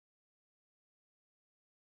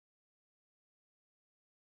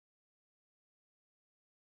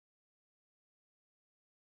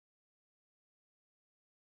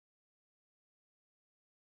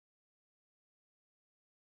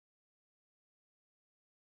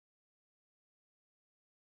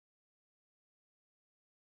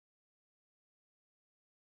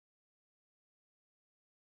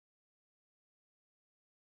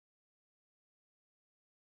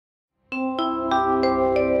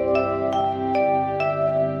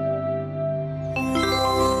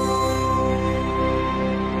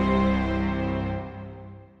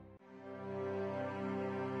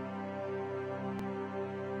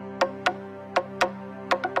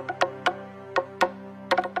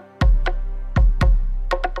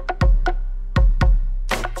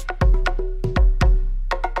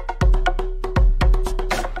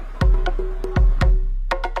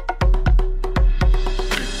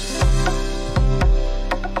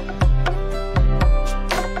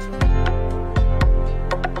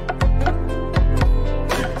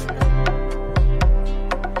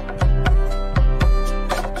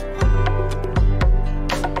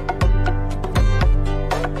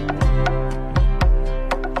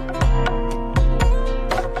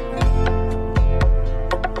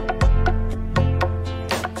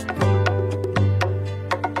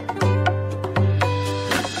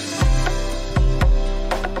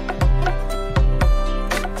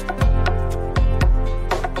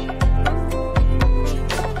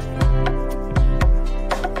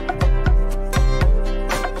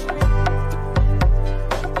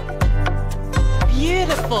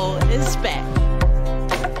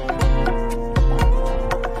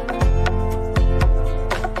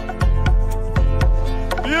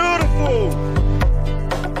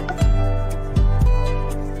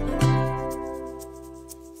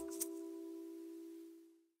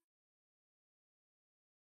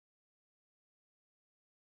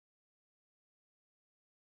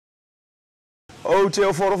O te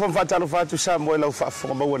o foro fan fatalo fatu Samoa la fa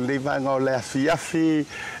fo ma won le vanga o le afi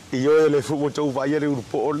io le fu to va ieri un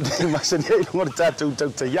po' ma se ne ngor tatu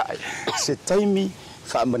Tautai A'e se taimi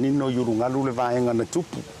fa manino yurunga lu le vanga na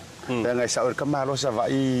tupu nga sa o kamalo sa va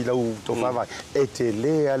I lau to fa va e te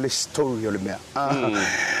le ale story o le mea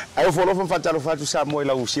ai foro fan fatalo fatu Samoa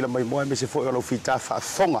la usila mai mo me se fo lo fita fa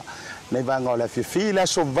fonga ne vanga o le fi la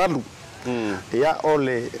so valu ia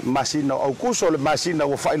ole masina au kuso le masina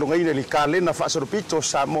o failonga ina le kalena fa soropito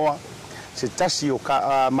Samoa se tasi o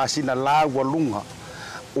ka masina la wa lunga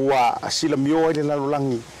wa sila mio ile la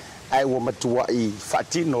langi ai wa matua I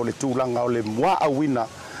fatino le tulanga o le mua awina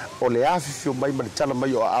o le afifio mai ma tala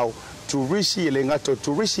mai o au turisi le ngato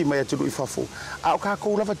turisi mai atu ifafu au ka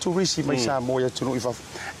ko lava turisi mai Samoa atu ifafu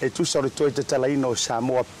e tu sa le toi te tala ino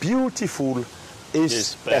Samoa beautiful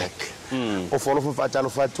is back. O folo fa talo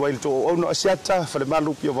fa tuai to o no Asiata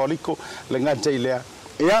Pio Vaoliko le ngata ilea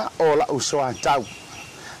ia o la usoa tau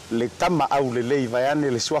le tama au le lei vai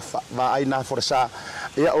ane le swafa va aina Folasa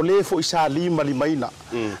ia o le fo isa lima limaina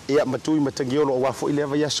ia matui matangiolo wa fo ile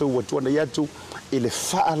vai aso wa tuana yatu ile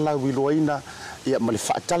fa la wiloina ia male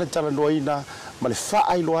fa tala noina male fa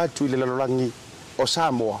ai lo atu ile lorangi o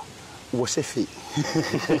Samoa o sefi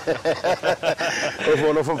o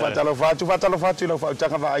folo fa fatalo fatu lo fa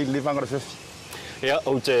tanga va ai le vanga fefi ia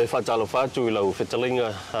o te fatalo fatu I lau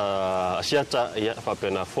fetalinga Asiata ia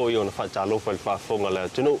whapena foi o na fatalo fa fonga le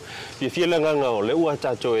tunu fia nganga o le ua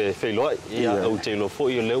tato e wheloa ia o te lo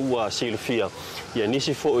foi o le ua silfia ia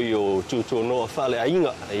nisi foi o tutu no fale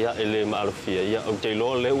ainga ia ele maalofia ia o te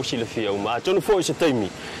lo le u silfia o ma tonu foi se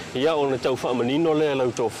taimi ia o na tau wha manino le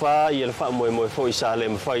lau tau wha ia le wha moe foi sa le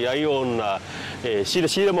mawhai ai o na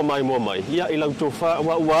sila mai ia I lau tau wha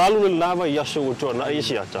wa alu le lava ia so o tuana ia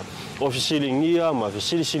Asiata o fisilingia ma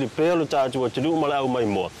fisili pelo tatu atu ma lau mai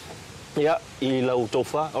moa ia I lau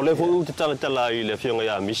tofa o le fo te tala I le fionga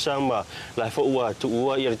ia misa ma la fo ua tu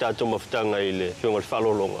ua ia tatu mafutanga I le fionga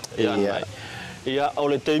falolonga ia mai ia o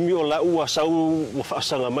le teimi o la ua sau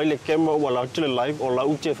fasanga mai le kema o la tele live o la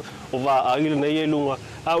ute o va ai le nei lunga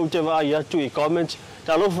a ute va ia tu I comments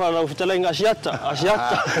talo fa la fitalenga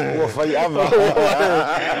Asiata o fai ava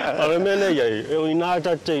o mele ia o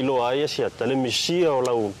inata te lo ai Asiata le misia o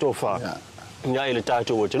la tofa ia ile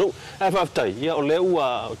tatu o tenu ai faftai ia o le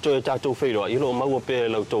ua to tatu feiro I lo mau pe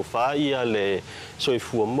la tofa ia le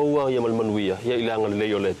soifua moa ia malmanuia ia ile anga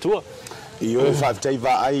le o le tua io faftai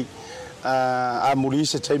va ai a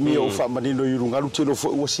mulisa taimi o fa manino yurunga tino fo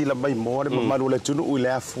o sila mai mo le malu le tunu o le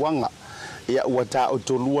afuanga ia ua ta o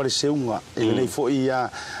tolua le seunga ile nei fo ia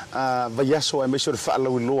vaiaso e meso le fa la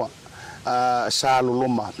wiloa sa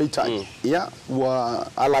loloma leitai ia ua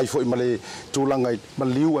alai fo I male tulanga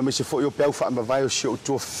maliu e meso fo I o pe fa ma vai o sio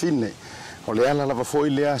to fine o le ala lava fo I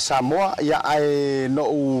le Samoa ia ai no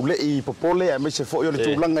le I popole e meso fo I le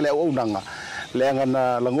tulanga le o unanga le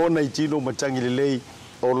ngana langona I tino matangi le lei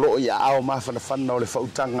o lo ia ao mafana o le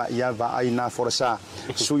fautanga ia va aina Folasa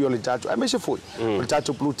sui o le tatu ai me se foi o le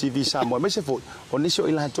tatu BluTV Samoa me se foi o nisi o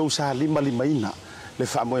ila tou sa lima ina le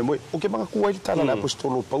fa moe o ke manga kuai tala le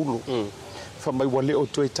apostolo Paulo fa mai wale o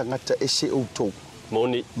toe tangata ese o tou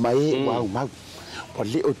moni mai wow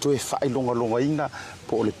wale o toe fa longa ina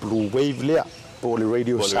po le Bluwave lea po le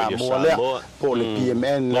radio Samoa lea po le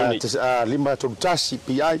PMN lima to Tasi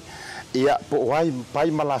PI ia po wai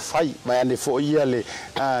pai mala fai vai ane fo ia le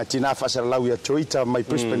tina fa sa lau ia choita mai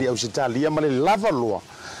prispeli au Italia ma le lava loa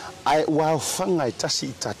ai wa fanga I tasi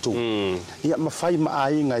tatu ia ma fai ma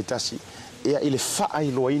ai ngai tasi ia ile fa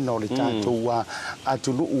ai lo ina o le tatu wa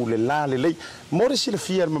atunu u le la le lei mo le sila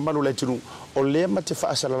fia ma malu le tunu o le ma te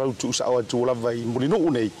fa sa lau tu sa o tu la vai mulino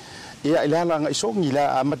unei ia ile ala ngai songi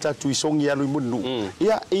la amata tu songi alu munu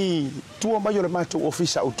ia I tua mai o le matu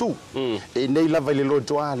ofisa o tu e nei lava le lo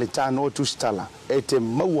toa le tano tu stala e te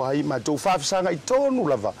mau ai ma tu fa sanga I tonu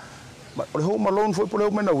lava o le home alone foi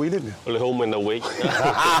por mena wile o le home and away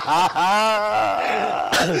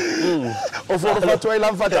o fo fa tu ai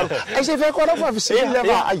lan fatal ai se fe ko na fa se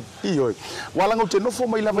leva ai io wala ngo te no fo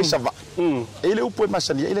mai lava sava e le upo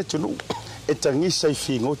masani ele tunu e tangisa I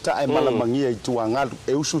fingo ta e malamangia I tuangalu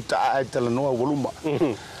e usu ta e talanoa voluma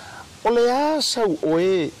o le asa o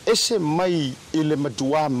ese mai I le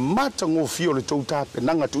matua matango fio le touta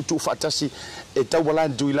penanga tutu fatasi e tawala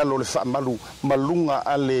duila lo le fa malu malunga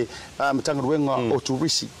ale matanga ruenga o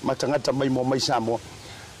turisi matangata mai mo mai Samoa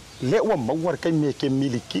le ua mawar kai me ke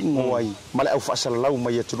miliki ngoi male au fa sala lau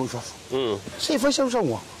mai tunu fa se fa sa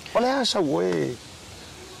o le asa o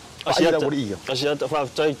Asiata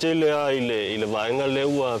whaatai te lea i le vaenga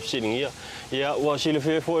leu siningia. Ia ua sile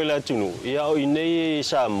fo ila tunu. Ia o inei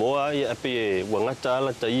Samoa ia pe wangata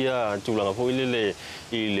ala ta ia tulanga fo i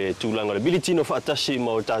le tulanga le bilitino whaatasi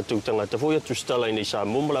ma o tātou tangata fo ia tustala i nei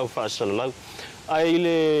Samoa malau whaasala lau. Ai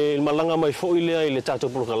le malanga mai fo i le tātou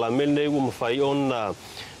porokala mene ua mawhai ona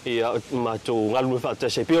ia mātou ngalu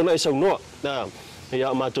whaatasi. Pio na e saunoa.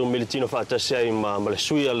 Ia mātou militino whaatasi ai ma le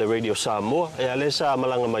suia le Radio Samoa. Ia le sa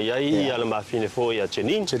malanga mai ai ia le mawhine fo ia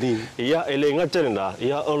Chenin. Ia ele ngaterena.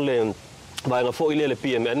 Ia o le vaenga fo ile le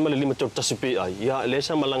PM ma le lima Tasi Market. Ia le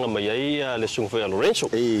sa malanga mai ai le sung fo ia Lorenzo.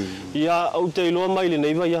 Ia au te iloa mai le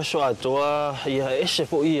neiva ia so atoa ia ese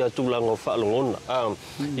fo ia tulanga whaalongona.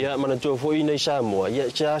 Ia mana tua fo i nei Samoa.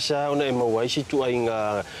 Ia sa ona e mawai si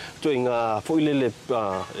tuainga fo ile le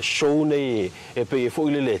show nei e pe fo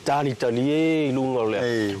ile le tali e lunga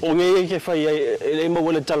le. O nge ke fai e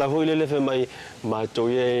mawale tala fo ile le fe mai ma to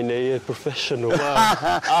ye nei professional.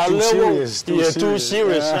 Too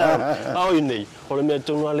serious. Nei o le mea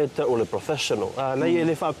tonu leta o le professional. Nei e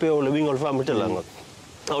le whapea o le winga o le whaamatalanga.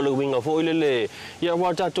 O le winga fo le ia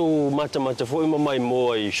wa tātou mata fo ima mai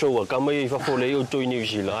mo ai showa ka mai whafole i o tui New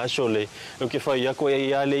Zealand. Aso le o ke whai ako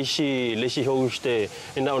ia le si host e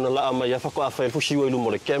na ona la ama ia whako a whai fusi o ilu mo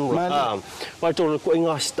le camera. Vaetolo ko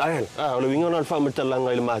inga style. O le winga o le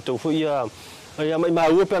whaamatalanga i le mātou fo ia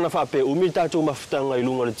mai ua pēna whapea umi tātou mawhitanga i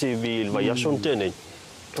lunga le TV i le vai ason tēnei.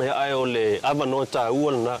 Ia ai o le avanoa tā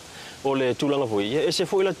ua na o le tulanga foi. Ia ese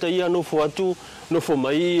foi la taia no fo atu no fo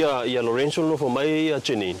mai ia Lorenzo no fo mai ia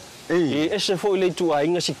Chenin. E ese foi le tu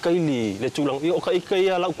ainga si kaili le tulanga. Ia o kai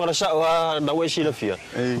ia lau para sa wa na we si le fia.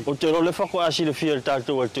 O te le fa ko asi le fia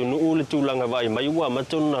tato tu no le tulanga vai mai wa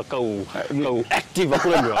matona kau active ko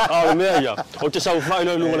le. Mea ia. O te sau fai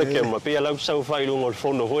lo lunga le kema. Pe lau sau fai lunga le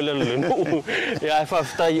fono ho le no. Ia fa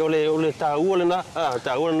tai o le ta u le na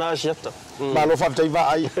ta u na siata. Ma lo faftai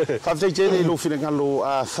vai. Faftai tele lo fina ngalo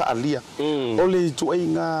faalia. O le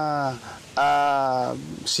tuainga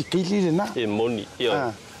sikili le na. E moni.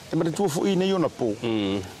 Ia. E ma tu fo i nei ona po.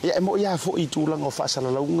 Ia e mo ia fo i tu langa fa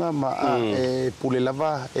launga ma e pule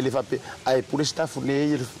lava e le fape ai pule staff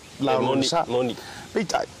ne la moni.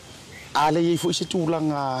 Pita. Ale i fo i se tu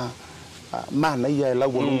langa mana ia la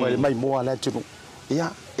wonga mai mo ala tunu.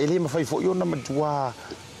 Ia ele ma fai fo i ona ma tua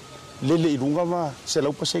lele i lunga ma se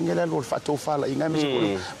lau pasengela lo fa to fa la inga me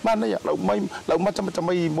se mana ia lau mata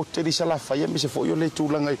mai moteri sala fa ia me se fo i le tu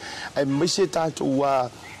langa ai me se ta tu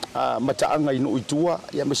mataanga ino itua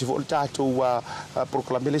ia me se fo tato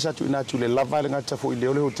proclamele sa tu ina tu le lava le ngata fo ile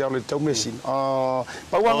ole hotel le tau mesin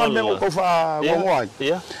pa wa me ko fa ngoi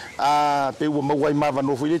pe wa mawai ma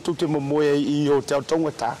no fo ile tu te mo i hotel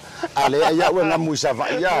tongata ale ia wa na musa va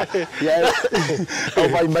ia o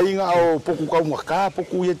vai mai nga o poku ka ngaka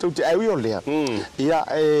poku ia tu te ai ole ia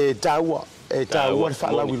taua taua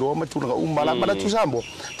fa la wilo ma tu nga umala ma tu sambo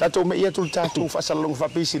tato me ia tu tato fa salong fa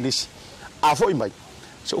business a fo mai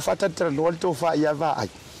so fata tra no to fa ia va ai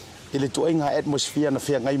ile to inga atmosphere na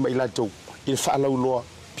fia ngai mai la to il fa la lo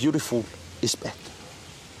beautiful is back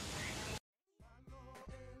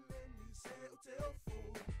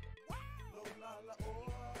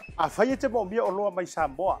a faia te mo mia o lo mai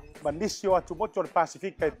Samoa manisio atu moto le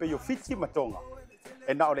Pacific e pe yo fiti matonga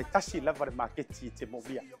e na o le Tasi Market te mo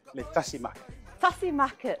mia le Tasi Market. Tasi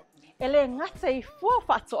Market ele ngata i fua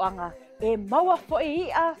whatoanga e maua foi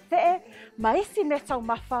ia te maisi me tau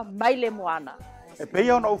mafa mai le moana. E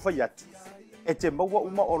peia ona uwhai atu, e te maua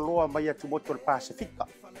uma o loa mai atu moto le Pasifika.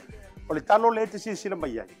 O le talo le te sila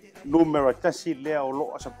mai ai, numero tasi lea o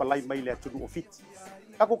loa sa palai mai le atu nu ofiti.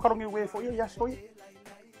 Kako karongi ue foi ia soi.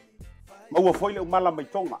 Maua foi le umala mai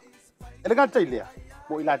tonga. E le ngata i lea,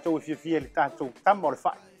 mo i la tau e fia le tātou tama o le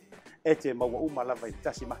whai. E te maua uma lava i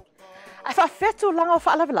Tasi Market. Ai whawhetu langa o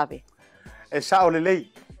whaalawe. E sa o le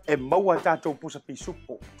lei, e maua tātou pusa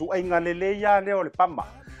pisupo. Tu ai ngā lele ia leo le pama.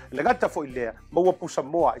 Le ngata fo i lea, maua pusa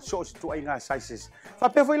moa, i so si tu ai ngā sizes.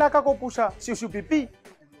 Whapea fo i la kako pusa siu pipi.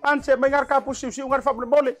 Anse mai ngar ka pusa siu ngar whamule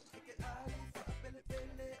mole.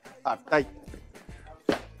 Tai.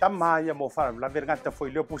 Tama ia mo whara, la ver ngata fo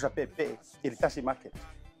i leo pusa pepe, i le Tasi Market.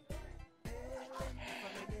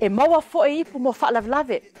 E maua fo i ipu mo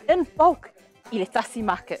whaalawe, in bulk, i le Tasi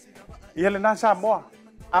Market. Ia le nā Samoa,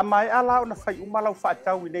 a mai ala o na whai umalau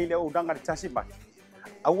whaatau i nei le o danga le Tasi Market.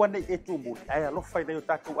 Aua nei e tu muli, ai alo whai nei o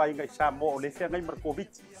tātou ai ngai Samoa o le whea ngai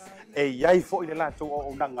Markoviti. E iai fo i le lātou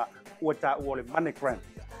o danga ua tā ua le Monogram.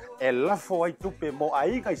 E lafo ai tupe mo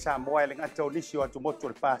ai ngai Samoa e le ngata o nisi o atu motu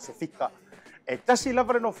le Pasifika. E tasi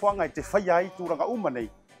lava le no fuanga e te whai ai tūranga uma nei.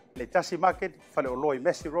 Le Tasi Market, whale o loi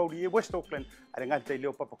Messi Road i West Auckland, a le ngata i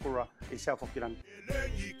leo Papakura i South Auckland.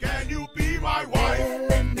 Can you be my wife?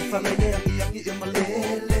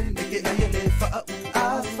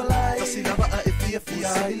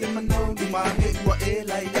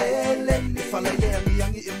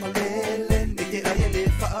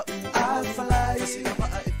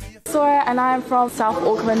 And I'm from South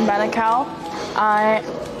Auckland, Manukau. I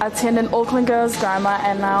attended Auckland Girls Grammar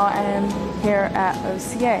and now I am here at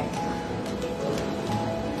OCA.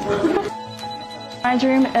 My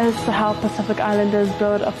dream is to help Pacific Islanders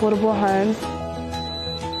build affordable homes.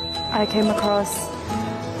 I came across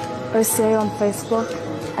OCA on Facebook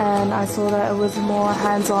and I saw that it was more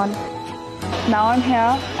hands-on. Now I'm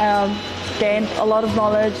here, gained a lot of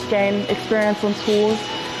knowledge, gained experience on tools.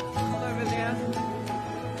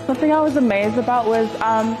 Something I was amazed about was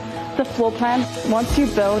the floor plan. Once you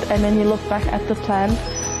build and then you look back at the plan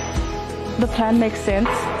makes sense.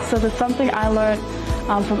 So there's something I learned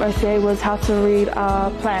from OCA was how to read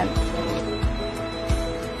plans.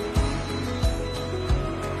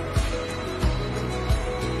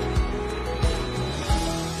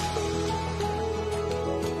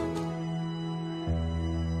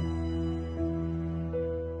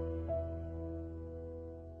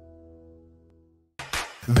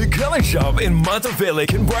 The Color Shop in Maota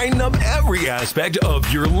can brighten up every aspect of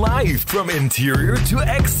your life, from interior to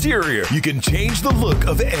exterior. You can change the look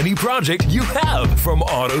of any project you have, from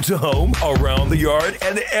auto to home, around the yard,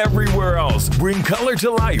 and everywhere else. Bring color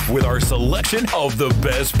to life with our selection of the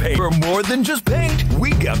best paint. For more than just paint,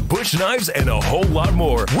 we got bush knives and a whole lot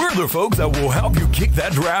more. We're the folks that will help you kick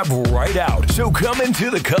that drab right out. So come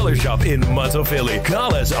into the Color Shop in Maota.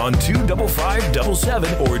 Call us on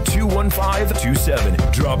 25577 or 21527.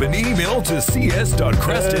 Drop an email to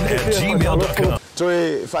cs.creston@gmail.com.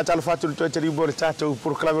 Toe whaatalo whāturu toe te ribo le tātou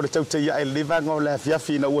proklame le Tautai A'e le vanga o le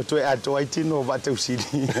fiafi na ua toe ato aitino wa tau siri.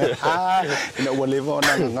 Ina ua lewa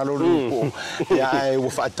ona ngalo lupo. Ia e ua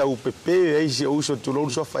whaatau pepe e isi o uso tulou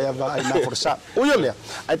sofa ia wa ina Folasa. Uyo lea,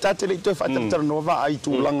 ai tāte le toe whaataputara no wa ai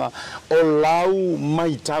tūlanga o lau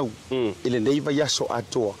mai tau. Ile neiva yaso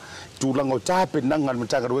atoa. Tūlanga o tāpe nanga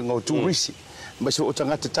matanga ruenga o tūrisi. Mai so o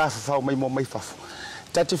tangata tāwhawhau mai mo mai whafu.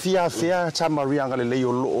 Tate fia ta marianga le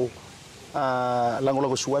leo lo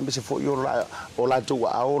lango suambe se fo yo o la tu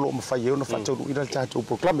a o ma fai yo no fato ira tatu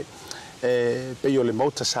proclame pe yo le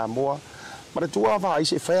Maota Samoa ma tu va ai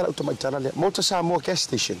se fai automatana le Maota Samoa gas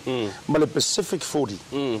station ma le Pacific 40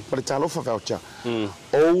 ma le talo fa voucher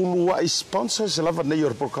o lua sponsors lava nei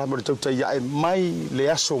yo proclame le Tautai A'e mai le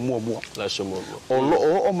aso mo la so mo o lo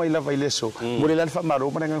o mai lava ile so mo le fa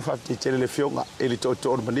maro ma nga fa te le fionga e le to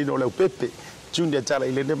manino le pepe Junior tala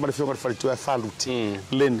ile ne mara fiona fale tu faluti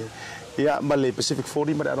lene ya male Pacific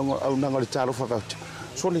 40 mara au nanga le talo fa voucher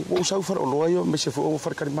so le o sa fa o loyo me se fo o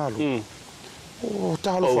fa karimalu o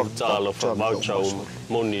talo fa voucher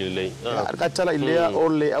moni le ka tala ile o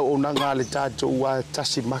le o nanga le tato wa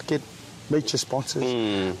Tasi Market major sponsors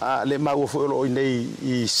le mau fo o nei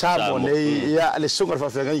I Samoa nei ya le sunga fa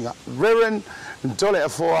fenga Reverend Dole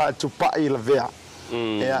for to pai la vea.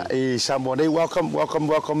 Yeah, Samoa.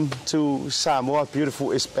 Welcome to Samoa.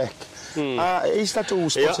 Beautiful is back. Is that all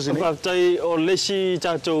sponsors in it? Whaftai o lesi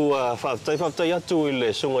tātou whaftai atu I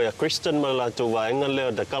le sunga ia Christian ma lātou waenga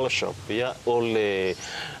lea the Color Shop. Ia o le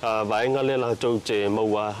waenga lea lātou te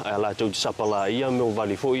maua lātou te sapala ia me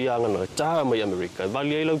vali fo ia ngana tā mai Amerika.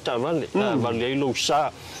 Vali ai lau tā vale. Vali ai lau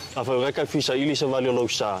sā. A whaurekai whisa ili sa vali o lau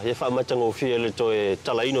sā. Ia whaamatanga o whia le toe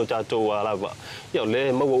talaino tātou lava. Ia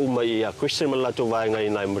le maua uma I a Christian ma lātou waenga I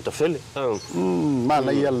nai Mutawhele.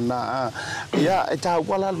 Mana ia na. Ia e tā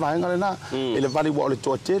wala waenga le na. Ele vali wa le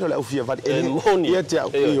toa te le au whia vali. Ia te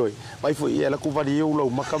au ioi. Mai fo ia la ku vali eu lau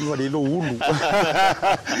makam vali lo ulu.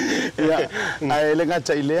 Ia ai le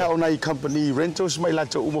ngata I lea ona I company rentals mai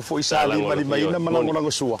lātou uma fo I sāli vali mai na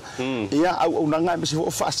manangolango sua. Ia au nanga me se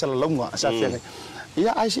fo whaasala launga sa whiangai.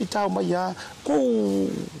 Ia ai si tau mai ia ko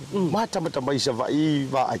mata mai sa vai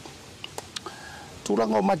vai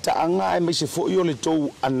turanga o mata anga ai mai se fo yo le tou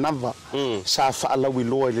anava sa fa alawi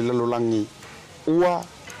loa le lalolangi ua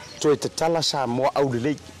toe te tala sa mo au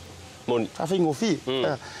le mon fa fingo fi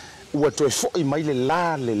ua toe fo I mai le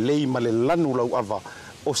la le ma le lanu lau ava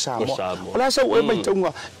o sa mo ola sa o mai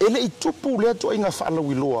tonga ele I tupu le to inga fa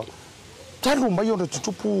alawi loa Talu mai ona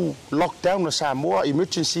tutupu lockdown na Samoa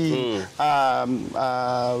emergency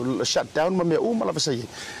shutdown ma me mala pasai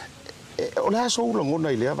ola so ngona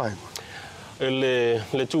I lea vai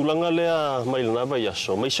le tūlanga lea mai lana vai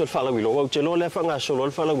aso mai sol fala wilo o te lo le fanga so lo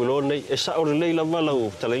fala wilo nei e sa o le la vala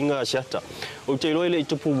talinga Asiata o te lo le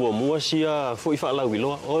tupu mo sia foi fala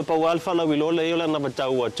wilo o pa wal fala wilo le ola na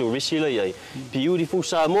batau tu risila ai beautiful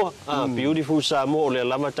Samoa beautiful Samoa le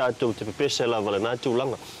lava tatu te pese la vala na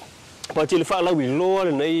tūlanga pa te le fa la wi lo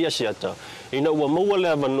le nei asiata ina ua maua le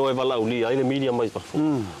avano e vala uli ai le media mai pafu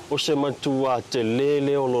o se matua te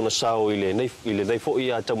lele o lona sao ile nei fo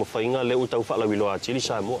ia tau mafainga le utau fa la wi lo a tili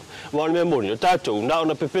Samoa wa le moni tatou na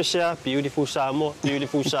ona pepesea beautiful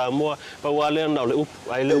Samoa pa wale na le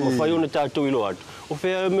ai le mafai ona tatou ilo atu o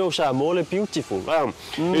fea me o Samoa le beautiful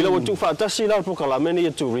ila o tu fa tasi la po kala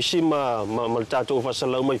meni tu rishima ma tatou fa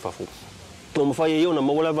sala mai pafu no mafai ia na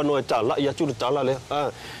mawala vano e tala ia tu tala le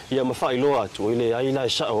ia mafai lo atu ile ai la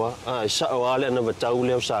sawa le na vatau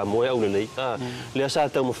le Samoa au le le sa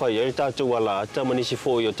ta mafai ia tatu wala ta manisi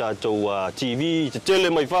fo ia tatu TV te tele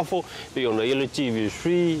mai fafo pe ona ile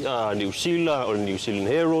TV3 New Zealand o New Zealand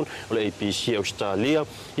Herald o le ABC Australia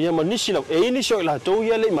ia manisi la e ni so la to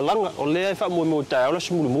ia le malanga o le fa mo ta o la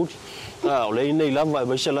smulu muti o le nei lava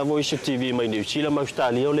mai se la voice TV mai New Zealand mai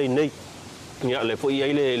Australia o le nei ya le foi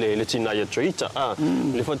le tina ya trita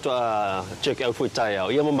le foto check out foi taia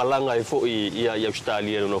ia malanga e foi ia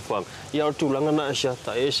Australia no fa ia tu langa na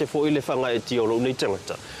Asiata e se foi le fanga e tio lo nei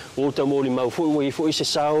tangata o ta mo li mau foi se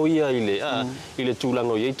sao ia ile tu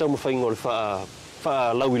langa ia ta mo fa ngol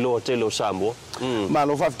fa la wilo telo Samoa ma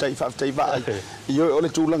lo fa va io ole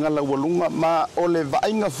tulanga la walunga ma ole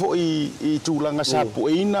vainga fo I tulanga sa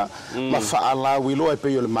puina ma fa la wilo e pe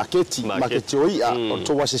le market o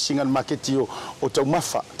to was single market o to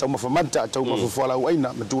mafa manta to mafa fo la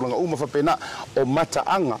waina ma tulanga uma fa pena o mata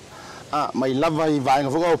anga mai lava I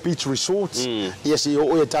vainga fo o beach resorts yes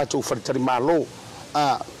o tato fa tari malo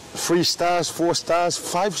 3 stars, 4 stars,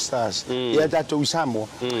 5 stars. Ia tatou Samoa.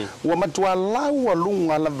 Ua matua lau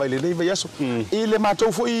lunga la vai le vai aso. I le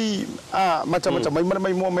matou foi mata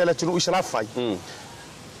mai mo mela tunu isala fai.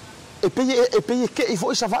 E pe ke I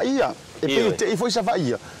foi sa vai ia. E pe te I foi sa vai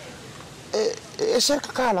ia. E se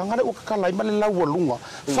kakala ngale o kakala I male lau lunga.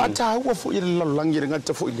 Fa ta ua foi le langi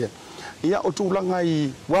ngata foi le. Ia o tulanga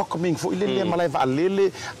I welcoming fo ile malai va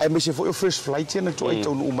lele ai me se fo o first flight na to ai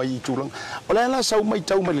tau no mai tulanga ola la sau mai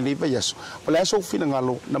tau mai le vai aso ola so fina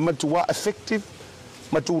ngalo na matua effective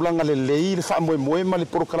matulanga le le fa mo ma le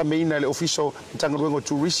proclamina le official tanga ngo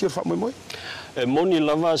tourist fa mo e moni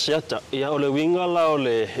lava Asiata ia o le winga la o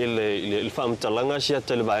le fam talanga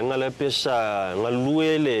Asiata le vaenga le pesa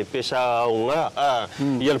ngalue le pesa nga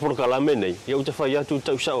ia le proclamina ia o te fa ia tu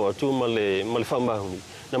tau sa o tu male fama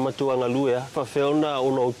na matua ngalue fa feona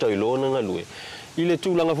ona o tailo na ngalue ile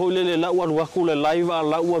tulanga fo ile la wa ku le live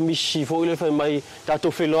la wa misi fo ile fa mai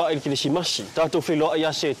tato felo il kisimasi tato felo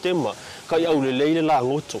ia setema kai au le leile la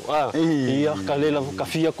ngoto ia ka le la ka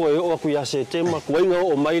fia ko o ku ia setema ko inga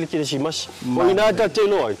o mai il kisimasi o ina ta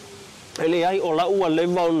telo ai ele ai o la ua le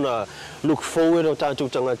va look forward o tato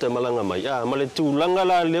tangata malanga mai ma le tulanga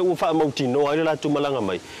la le u fa mautino ai la tu malanga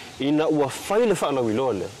mai ina ua faile fa la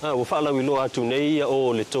wilole ua fa la wilo atu nei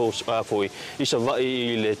o le to foi isa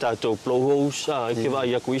vai le tato plohos ke vai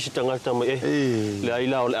ia ku isi tangata mai le ai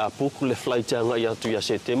la o le apuku le flight anga ia tu ia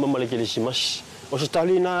setema ma le kilisimas o se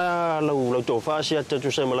talina la to fa Asiata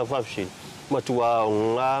tu se mala fafsi matua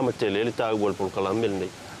nga matele le ta wal por kalamel nei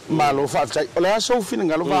malo fa tai ole so fina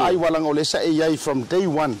ngalo va ai wala ngole sa ai from day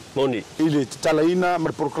 1 moni ile talaina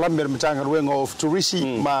mar proclamer mtanga ruengo of tourist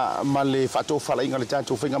ma le fato fala ingale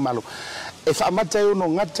tanto finga malo e fa mata no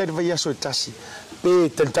ngata vai aso tasi pe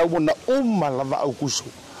tentau na lava au kuso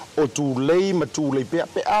o tu lei ma tu lei pe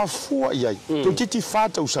a fu ai to titi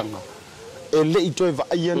fata usanga e le ito va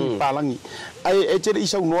ai palangi ai e te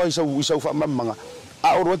isa no isa fa mamanga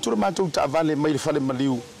a o rotu matou ta vale mai fale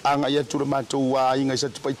maliu anga ia tu matou wa inga sa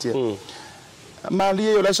tu paite mali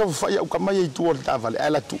yo la so fa ya kamai tu o ta vale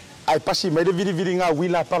ala tu ai pasi mai de viri nga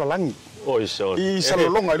wila pala langi o iso I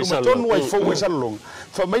salonga lu maton wa fo wa salonga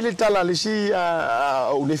fa mai le tala le si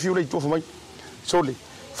o le fiu le tu fa mai sole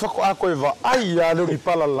fa ko a ko va ai ya le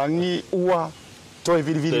pala langi ua to e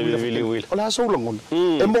viri ola so longon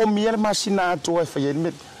e mo mier masina to e fa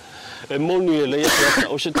yen e moni le ia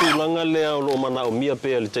o se tulanga le o mana o mia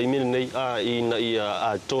pe le taimine nei ina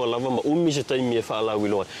ia to lava ma umi se taimi fa la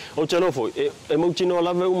wilo o te no foi e mo tino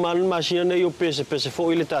lava o man masina nei o pese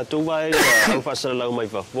foi le tatu vai o fa sala la mai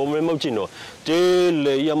fa o me mo tino te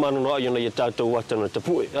le ia mano no ia na tatu wata na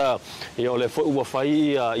tapu ia le foi o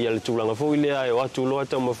fai ia le tulanga foi le ai o atu lo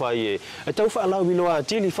ata mo fai e tau fa la wilo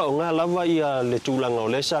ati li fa nga lava ia le tulanga o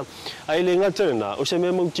lesa ai le ngatena o se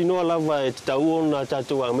me mo tino lava e tau ona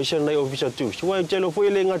tatu a mission official tu. Suai telo foi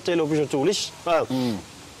le ngatelo official tu lis.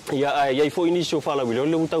 Ia foi inisio fala wilo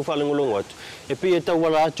le utau fala ngolongo atu. E pe tau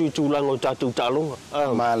wala atu tulango tatu talonga.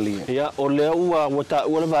 Mali. Ia o le ua wata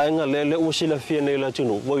ua vaenga le ua sila fia nei la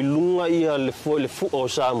tunu. Voi lunga ia le fu o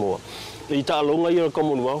Samoa. I talonga ia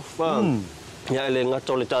Commonwealth. ia le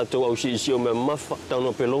ngata o le tātou au si o me mafa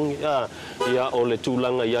tauno pelongi ia o le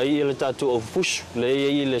tūlanga ia i le tātou au fusu le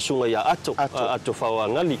i le sunga ia ato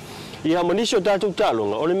whaoangali ia manisi o tātou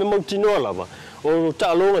tālonga o le me mautinoa lava o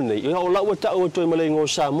tālonga nei ia o laua tāua toi malengo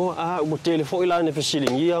Samoa o telefo ila ne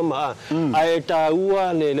fesilingi ia ma ai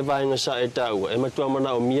tāua le vaenga sa e tāua e matua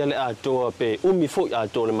mana o mia le atoa pe umi foi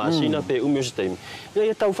ato le masina pe umi o sistemi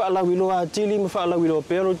ia tau whaalawilo a tili ma whaalawilo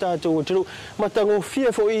pero tātou o tiru matango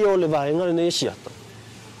fia foi o le vaenga ne Asiata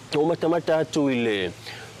o matamata atu i le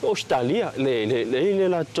Australia le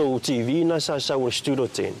la to TV na sa studio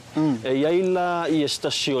 10 e ia la i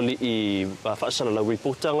stasioli i fa la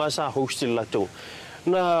reporter nga sa host la to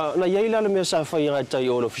na ia la me sa fa ia tai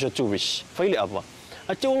o official tourist fa ile ava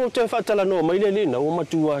a te o te fa tala no mai le na o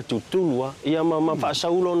matua tutulua ia ma fa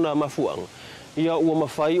saulo na mafuang ia o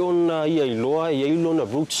mafai ona ia ilo na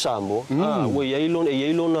route Samoa o ia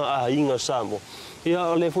ilo na a inga Samoa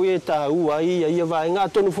ia le foi ta ua ia vai nga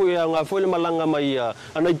tonu foi nga foi le malanga mai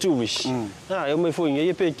anai tourist eu me foi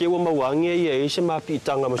ia pe ke o mawangi ia se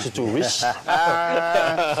mapitanga ma se tourist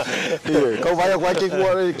kau vai kwa ke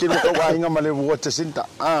ko vai nga male water sinta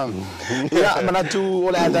ia manatu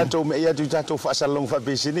ole ata to me ia tu tato fa salong fa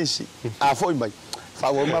business a foi mai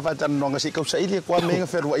fa o ma fa tan no nga se kau sai le kwa me nga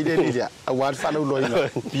ferwa ile ile a wa fa lo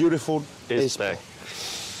loina beautiful is back.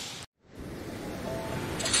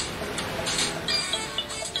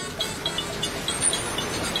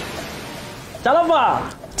 Talofa!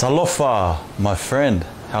 Talofa, my friend.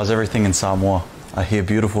 How's everything in Samoa? I hear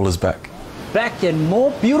beautiful is back. Back and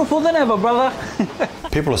more beautiful than ever, brother.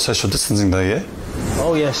 People are social distancing though, yeah?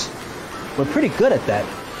 Oh, yes. We're pretty good at that.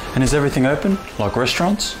 And is everything open, like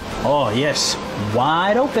restaurants? Oh, yes.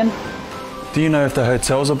 Wide open. Do you know if the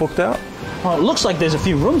hotels are booked out? Oh, it looks like there's a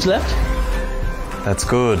few rooms left. That's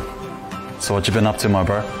good. So what you been up to, my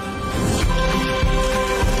bro?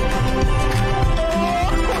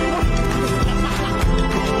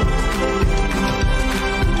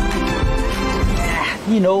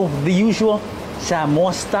 You know, the usual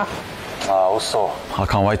Samoa stuff. Also, I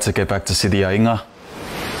can't wait to get back to see the Ainga.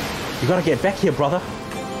 You gotta get back here, brother.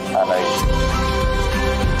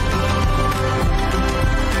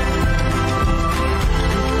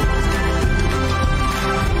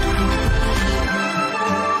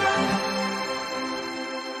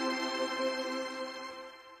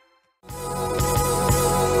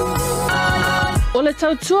 O le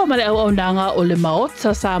tautua ma le auaunanga o le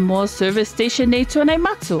Maota Samoa Service Station nei tuanai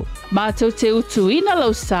matu. Mātou te utuina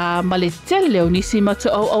lau sā ma le tele o nisi matu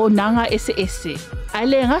auaunanga ese. Ai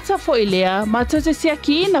le ngata fo i lea, mātou te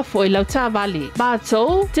siakiina fo i lau tāwale.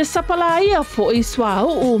 Mātou te sapalaia fo i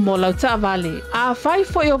swahuu mo lau tāwale. A whai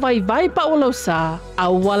fo i o vai pa o lau sā,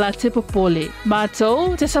 a wala te popole.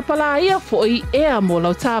 Mātou te sapalaia fo i ea mo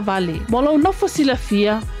lau tāwale. Mo lau nofo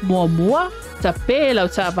silafia, mua, ta pē lau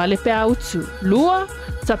tāwale pe autu. Lua,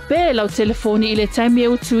 ta pē lau telefoni i le taimi e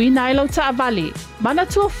utu ina i lau tāwale. Mana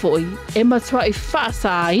tua foi, e matua i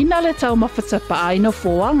whaasa ina le tau mawhatapa a ino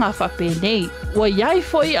foanga whape nei. Wa iai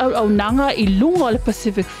foi au nanga i lunga o le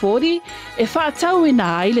Pacific 40 e whaatau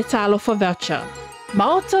ina ai le talofa voucher.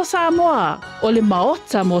 Maota Samoa, o le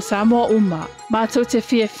Maota mo Samoa uma. Mātou te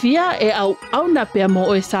fia e au na pia mo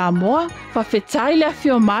o Samoa, whawhetai le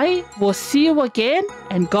fio mai, we'll see you again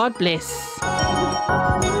and God bless.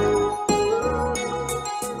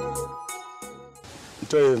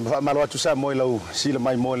 Toi malo atu sa mo lau sila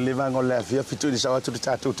mai mo le vanga le afia fitu ni sa atu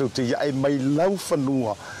tatu te ia mai lau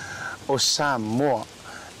fanua o Samoa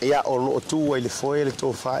ia o lo tu le foi le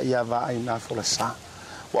to fa ia va ai na Folasa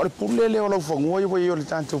wa le pulele o lau fangoi wa yo le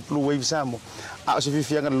tanto Bluwave Samoa a se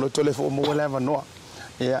fifia ngalo to le fo mo le va no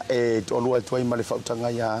ia e to lo atu ai ma le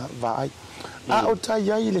fautanga ia va ai a o ta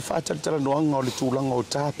ia le fa tala no anga o le tulanga o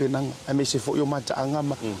ta penanga a me se fo yo mata anga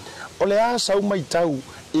ma o le a sau mai tau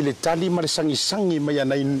i le tali ma le sangi mai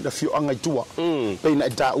anai na fio anga tua peina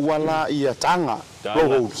da wala ia tanga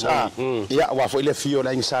loho sa ia wa fo le fio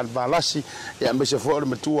la insa valasi ia me se fo le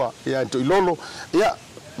matua ia to ilolo ia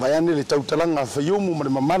vai ane le tautalanga fiomu ma le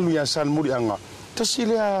mamalu ia san muri anga tasi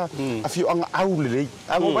le a fio anga au le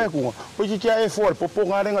anga vai ku o ki kia e fo le popo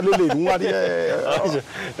ngarenga le ngari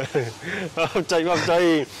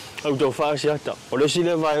tai au to fa Asiata o le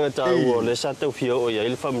sile vai ngata o le sa tau fio o ia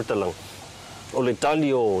il fa matalang o le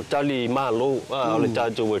tali malo o le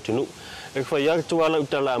tātou tunu e whai atu ala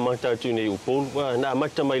utala amata atu nei upol na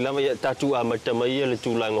amata mai lava ia tātou amata mai le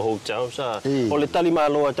tūlanga hotel sa o le tali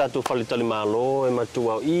malo a tātou whale tali malo e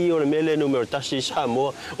matua i o le mele numero Tasi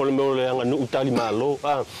Samoa o le mele anga nuu tali malo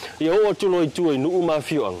ia o atu loi tu e nuu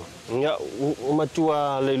mawhioanga ia o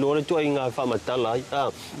matua le lore tu ai ngā whamatala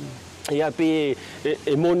ia pe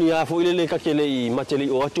e monia fo ile le ka kele I mateli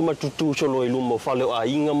o atu matutu solo I lumo fale o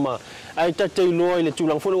ainga ma ai tate loa I le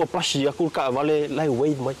tulang fo le pasi aku ka vale lai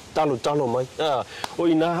wave mai talo mai o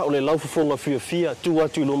ina o le lau fonga fia tu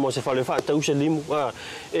atu lumo se fale fa tau se limu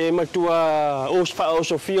e matua o fa o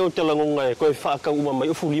sofia o te langonga ko fa ka uma mai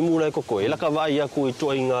o fu limu lai ko e la ka vai aku I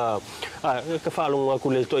to inga ka fa longa ku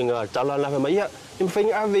le to inga tala la mai ia me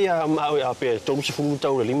fain ave a ma o pe to se fu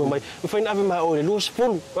tau le limu mai me fain ave ma o le lu se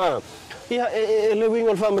fu ia le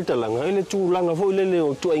winga fa metalanga ele tu langa fo le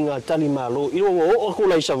o tu inga tali malo I o ko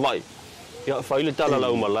lai sa vai ia fa ile tala la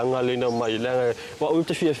malanga le na mai la wa o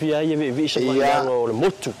te fia ia vi sa mai o le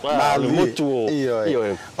motu io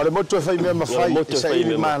o le motu fa me ma fai sa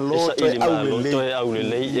ile malo to au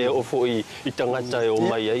le e o fo I tangata o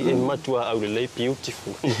mai ai e matua au le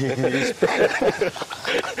beautiful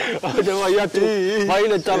o te mai atu mai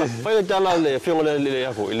le tala le fio le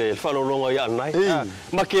afo le fa lo longa ia nai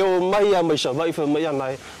ma ke o mai a mai sa vai fa mai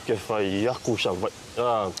nai ke fa iaku sa vai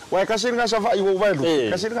Wai kasih nga sa vai wo vai lu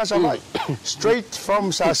kasih nga sa vai straight from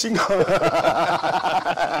Sasinga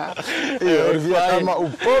via kama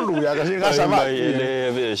upolu ya kasih nga sa vai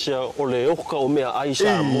le sia o le oka o mea ai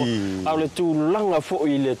sa mo au le tu langa fo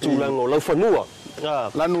I le tu langa lau fanua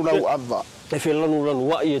lanu lau ava e fe lanu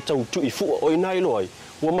wa I tau tu I fu o ina I loi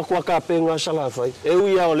wa makua ka pe nga sala fai e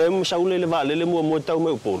uia o le saule le vale le mo tau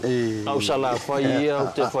me upolu au sala fai ia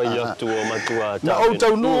te fai atu o matua na o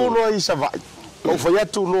tau no loi sa vai o fai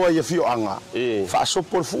atu loa ia fio anga fa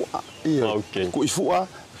sopo fua ia ku ifua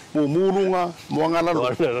mo murunga mo ngala lo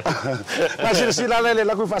kasi sila le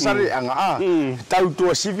la ku fa sare anga tau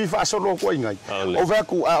to sivi fa solo ko ingai o va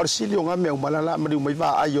ku a orsilio nga me malala mari mai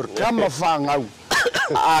va ayor kama fa ngau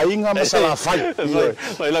a inga masala fai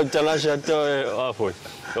vai la tala ja to a foi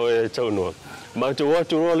o e tau no ma te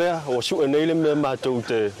watu rolea o su nei le ma te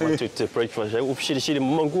breakfast o fisi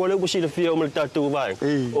mangu le o fisi fia o le tatu vai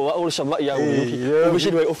o sa vai ya o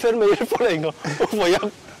fisi o ferme e folenga o vai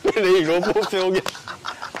le no po feo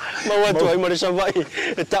ma watu ai ma sa vai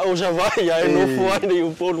e ta o sa vai ya no fo ai ni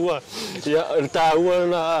po lua ya ta ua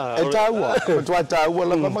na ta ua ta ua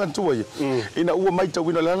la ma tu ina ua mai tau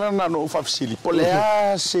ina la na no fa fisi po le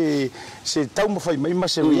se tau ma fai mai ma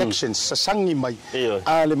se reactions sa sangi mai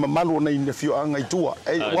a le mamalu na ina fio anga I tua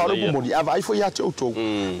e wa lo moni ava ai fo ya te auto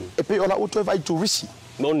e pe ola auto vai tu risi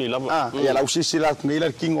noni lava ya la usisi la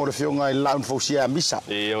ngai king o le fio ngai la fo sia misa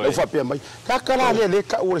e fa pe mai ka kala le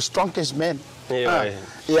ka o strongest man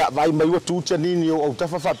ya vai mai o tu chanini o ta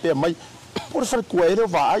fa pe mai por fa ku ero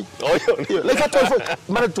vai le fa to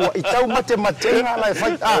ma tu I tau mate nga la fa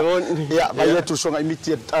ya vai tu songa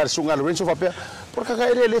imiti songa Lorenzo fa pe por ka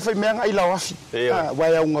ere le fa menga I la wafi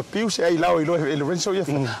vai un piu se ai la o Lorenzo ia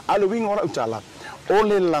a lo winga ora utala o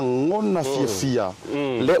le langona fia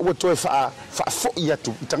le o to fa fo ia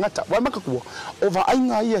tu tangata wa maka ku o va ai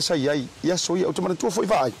nga ia sa ia so ia o tu fo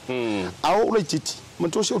vai a o le titi man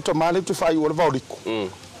tu se o male tu fa I o Vaoliko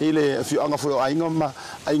ile fio anga fo ai ngo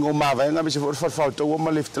ma va nga be se fa to o ma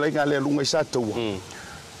le fitla nga le lunga sa to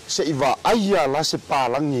se I va ai la se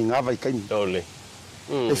palangi nga vai kai ole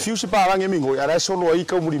e fiu se palangi mingo ya solo ai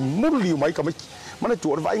ka muri mai ka mai mana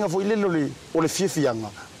tu o vai nga fo ile o le fianga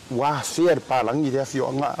wa fer palangi de fio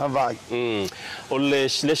nga vai o le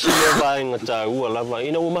le vai nga ta ua lava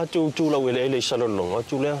ina o ma tu la le salonga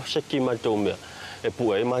tu le seki ma tu me e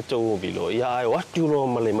pu e ma tu bilo ia ai wa tu lo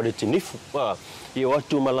ma le tinifu ia wa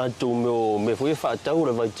tu ma la tu me foi fa tau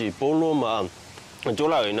le vai ti polo ma tu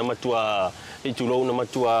la ina ma tu I tu lo na ma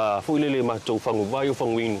tu foi le ma tu fangu vai o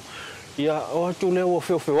fanguinu ia o tu le o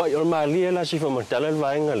feo ai o ma li la si fa ma tala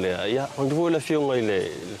vai nga le ia o tu le fio ngai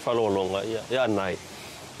le fa lo longa ia nai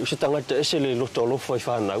o se tanga te ese le loto lo foi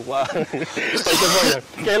fa na wa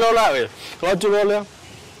ke lo la we o tu lo le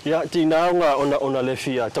ia ti na ona le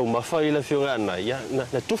fia tau ma fa le fio nga ia na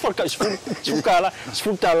tu fa ka sfutala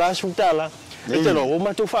e te lo o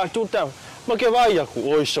ma tu fa tu ta ma ke vai aku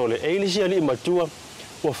o sole e li si ali ma tu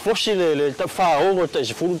o fossile le ta fa o ta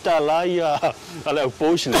sfutala ia ala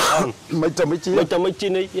pois le mai tamiti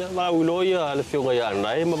nei ia va ulo ia le fio nga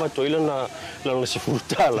na e ma va toila na la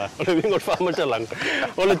sfutala le vingo fa ma talang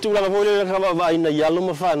o le tu la vo le ka va ina ia lo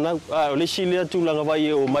ma fa na o le si le tu la va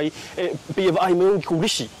ia o mai e pe vai me ku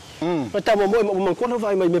risi ma ta mo mo ko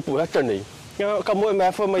vai mai me pu ata nei ya ka mo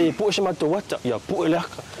me fa mai pu se ma to wata ya pu le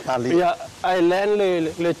ya ai len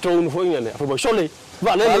le tone fo ngale fa bo sole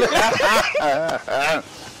va le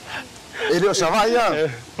e lo sa vai ya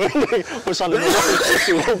o sa le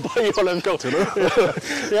o pa yo le ko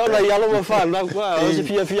ya la ya lo ma fa na o se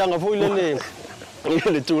fia nga fo le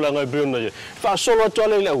Ia le tūlanga beona ia. Whaasolo atu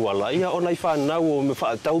ale le awala. Ia ona I whanau o me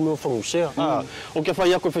whaatau me o whangusea. O ke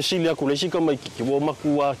whai ako e whasili aku le sika mai kiki. Wo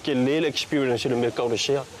maku a ke le experience le me kau le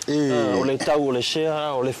sea. O le tau o le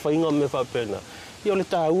sea, o le whainga me whapena. Ia o le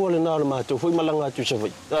tāua le nā le mātou. Fui malanga atu sa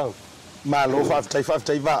vai. Malo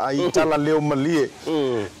whaftai va ai tala leo malie.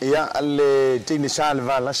 Ia le tine sa le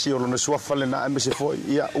valasi o lona suafa le na ame se foi.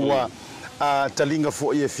 Ia ua talinga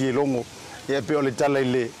foi e fielongo. Ia pe o le tala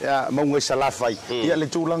le maunga I salafai. Ia le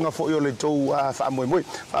tūlanga foi o le tau whaamoemoe.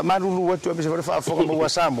 Whaamarulu atu ame se foi whaafoka maua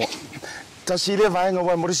Samoa. Tasi le vaenga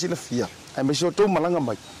wa morisi la fia. Ame se o tau malanga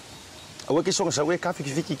mai. Awe ke songa sa we ka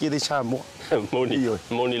fiki ke de Samoa.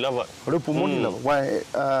 Moni lava. Repu moni lava.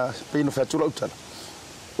 Wa pe no fatula utala.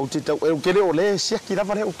 O te tau e kele o le siaki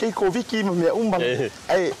lava le o kei ko viki me umba.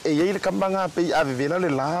 Ai e ye le kambanga pe ave vela le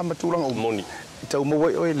la matulanga o moni. Tau mo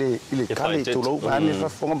o ile kale tu lo ane fa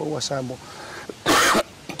fonga mo Samoa.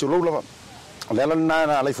 Tu lo lava. Le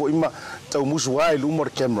na le fo ima tau musu ai lu mo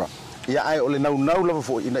camera. Ia ai o le nau lava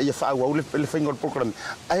fo ina ia fa au le fingol program.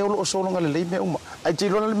 Ai o lo solonga le me uma. Ai te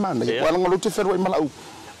lo le mana. Ia wala ngalo te ferro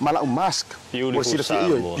malau mask.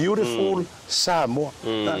 Beautiful Samoa.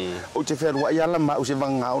 O te ferro ia la ma o se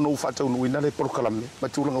vanga o no fa tau no ina le program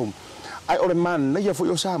matulanga ai o le man ia fo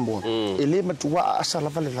o Samoa e le matua asa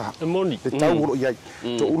lava le la moni le tau ro ia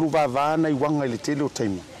to ulu va vana I wanga le tele o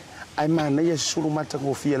taimi ai man ia sulu mata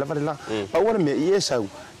go fia lava le la pa ora me ia sau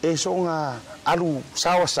e songa alu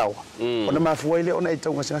sawa ona ma fo ile ona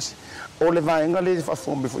tau ngasi o le vaenga le fa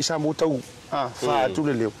fo me fo Samoa tau fa tu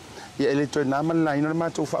le leo ia ele to na man la ina ma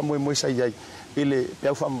to fa mo sai ai ile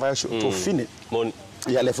pe fa va to fine moni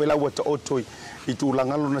ia le foi la wato otoi I tu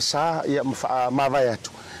langalo na sa ia ma vai atu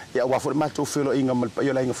ia wa fo ma to felo inga mal pa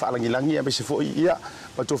ia la inga fa langi ia be se fo ia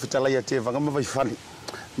pa to fitala ia te vanga ma vai fali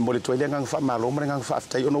mo le to ile ngang fa malo ma ngang fa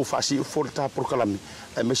tai ono fa si fo ta por kalami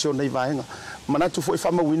e me so nei vaenga mana tu fo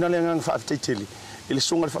fa ma wina le ngang fa tai tele ile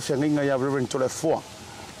sunga fa fianga ia reverend to le fo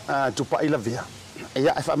tu pa ila via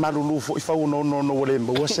ia fa malulu fo fa no le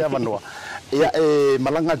mo se avanoa ia e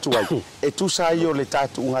malanga tu ai e tu sa io le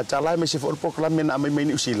tatu nga tala me se for proclamen a mai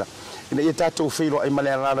ni usila ina ia tatu filo ai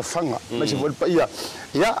malera la fanga me se for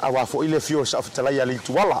ia awa fo ile fio sa tala ia le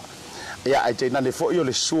tuala ia ai te na le fo io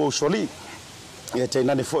le suo soli ia te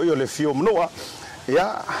na le fo io le fio mnoa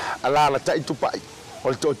ia ala la tai tu pai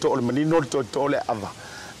o to le menino to le ava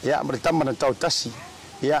ia ma tamana tau tasi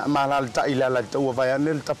ia mala ta ila la tau vai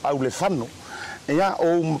anel ta pau le fano ia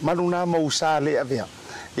o manuna mo sa le avea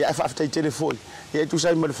ia fa aftai telefone ia tu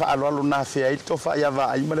sai mal fa alo na fe ai to fa ia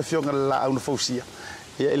va ai mal fio ngala au na fosia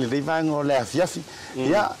ia ele dei vango le afiafi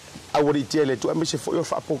ia awori tele tu ame se fo yo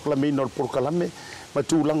fa proclamer no proclamer ma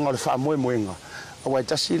tu langa le fa moenga awai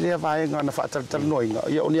tasi le va nga na fa tal noinga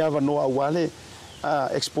ia onia va no awale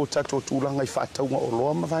exporta to tu langa I fa tau o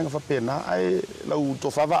lo ma va nga fa pena ai lau to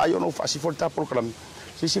fa va ai no fa si forta proclamer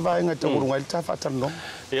si vai nga tau runga ta fa tal no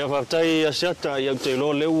ia fa tai Asiata ia te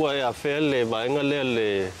lo le ua e a fele va nga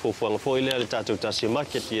le fofanga fo ile le tatu Tasi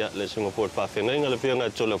Market ia le singa for fa fenga nga le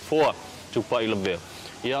fenga to le fo tu pa ile be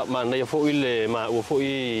ia ma na ia fo ile ma o fo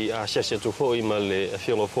I Asiata tu fo I ma le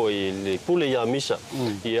fenga fo I le pule ia misa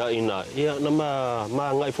ia ina ia na ma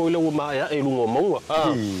nga fo ile ma ia e lungo maua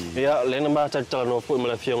ia le na ma tata no fo ma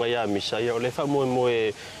le fenga ia misa ia le fa mo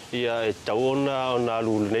ia e taona ona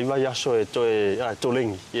lu nei vai aso e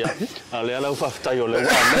tolengi ia ale ala fa tai o le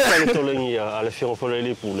ma le tolengi ale fio fo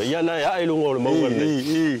le pule ia na ia e lungo le maunga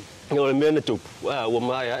nei o le mene tu o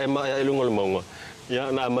ma ia e lungo le maunga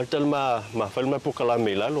ia na matal ma fal ma po kala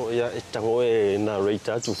mela lo ia e tango e na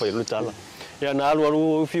reita tu fa lu tala ia na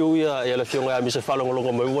alu fio ia le fio nga mi se fa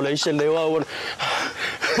longo mo mo le se le wa o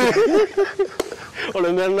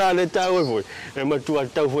le mena le tau foi e ma tu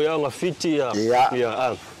tau foi nga fiti ia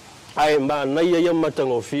ai ma na ia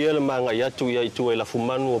matango fia le manga ia tu ia tu la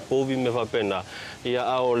fumanu o povi me fa pena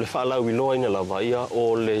ia o le fala wilo ina lava ia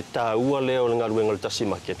o le taua le o nga ruenga Tasi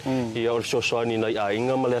Market ia o so soani na ia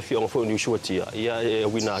inga male fi on fo ni suatia ia e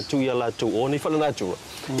wina tu ia la tu oni fala na tu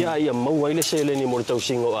ia mau ile se le ni mo tau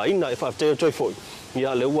singo a ina fa te toi foi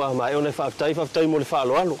ia le ua mai ona fa tai mo le fa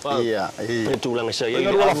alo ia e tu langa sai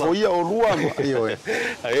ia la fo ia o lua io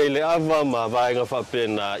ai le ava ma vai nga fa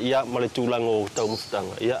pena ia ma le tu langa o tau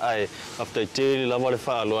mustanga ia ai after te la vale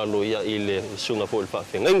fa alo ia ile sunga fo fa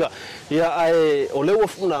fenga ia ai o le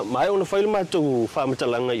ua mai ona fa ma tu fa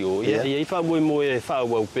matalanga yo ia fa mo e fa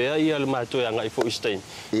wa pe ia le ma tu nga fo stein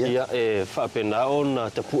ia e fa pena ona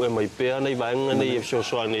te pu e mai pe nei vai nga nei so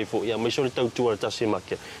so nei fo ia mai so tau tu Tasi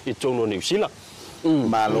Market I tono New Zealand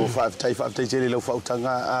ma lo whaafitai tele lau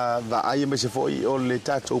whautanga va aia me se foi o le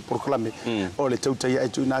tātou proklame o le Tautai A'e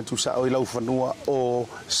tu nātu sa o i lau whanua o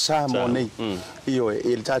Samoa nei i oe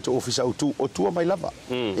e le tātou ofisa utu o tua mai lava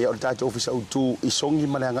e o le tātou ofisa utu i songi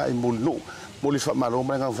mareanga i mulno mo le whamaro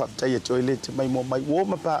mareanga whaafitai e toilet mai mo mai o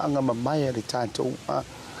mapa anga mamai a le tātou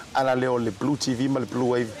ala leo le BluTV ma le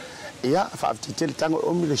Bluwave ia whaafitai tele tango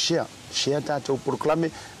o mi le share tātou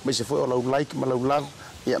proklame me se foi o lau like ma lau love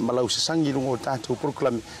ia malau sasangi lungo tātou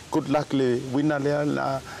proklame good luck le winner le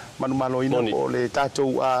na manumalo ina o le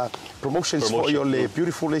tātou promotions for your le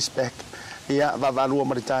beautiful is back ia vavalua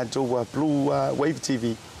ma le tātou Bluwave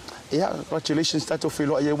TV ia congratulations tātou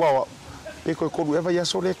filo ia wawa pe ko ko eva ia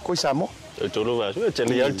sole ko Samoa tolo va te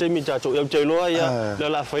le al te mi tātou ia te loa ia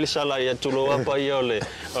la Folasa la ia tolo apa ia le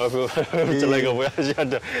te la ga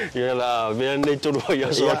Asiata ia la me nei tolo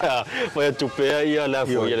ia so ia Taupea ia la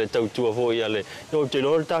fo ia le tautua fo ia le no te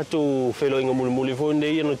lo tātou felo inga muli fo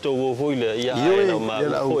nei ia no to fo ia ia ma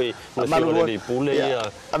fo ma le pule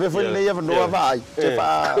ia ave fo nei ia no vai te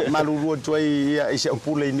pa malulu joy ia ise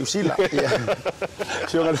pule New Zealand ia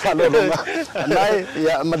sio ngal fa no nai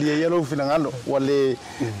ia malia ia lo finangalo wale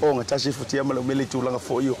o ngata tia malo mele tulanga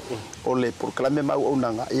fo io o le proklame mau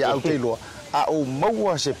onanga ia au te loa a o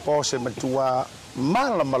maua se pose matua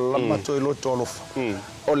mala to lo tolo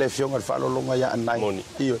o le fionga fa lo longa ia anai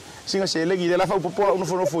io singa se legi de la fa popo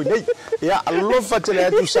no fo nei ia lo fa te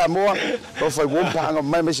le tu Samoa o fa wompa anga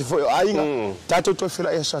mai me se fo ainga tato to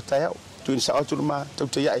fila ia sa tao tu sa atu ma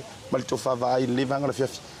Tautai A'e mal to fa vai le vanga la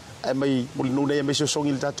fiafi ai mai mulinu nei me se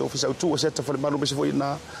songi tato ofisa tu o se ta fa malu me se fo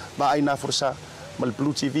ina ba aina forsa mal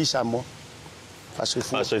BluTV Samoa.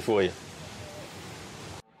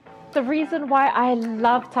 The reason why I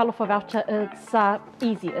love Talofa voucher is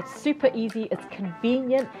easy. It's super easy, it's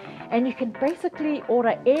convenient, and you can basically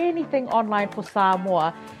order anything online for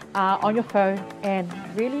Samoa on your phone and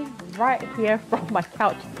really right here from my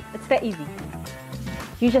couch. It's that easy.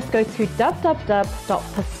 You just go to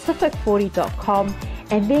www.pacific40.com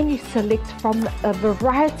and then you select from a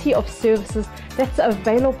variety of services that's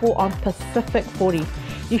available on Pacific 40.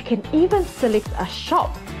 You can even select a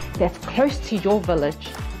shop that's close to your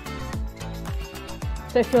village.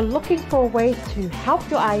 So if you're looking for a way to help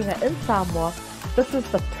your ainga in Samoa, this is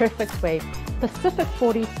the perfect way. Pacific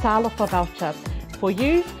 40 Talofa voucher. For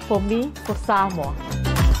you, for me, for Samoa.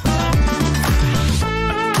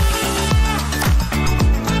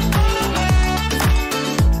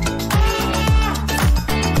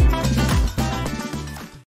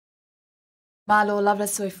 Malo lava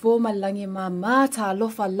soifo malangi mama ta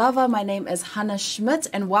lofa lava. My name is Hannah Schmidt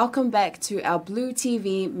and welcome back to our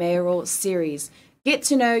BluTV mayoral series. Get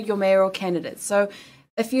to know your mayoral candidates. So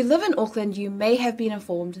if you live in Auckland, you may have been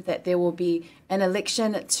informed that there will be an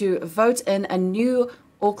election to vote in a new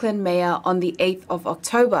Auckland mayor on the 8th of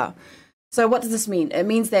October. So what does this mean? It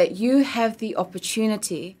means that you have the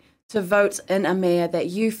opportunity to vote in a mayor that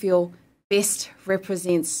you feel best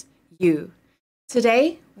represents you.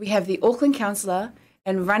 Today, we have the Auckland Councillor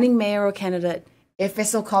and running mayoral candidate,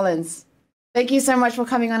 Efeso Collins. Thank you so much for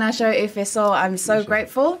coming on our show, Efeso. I'm so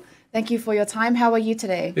grateful. Thank you for your time. How are you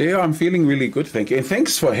today? Yeah, I'm feeling really good, thank you. And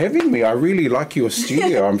thanks for having me. I really like your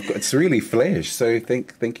studio. It's really flash. So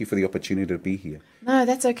thank you for the opportunity to be here. No,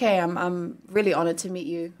 that's okay. I'm really honoured to meet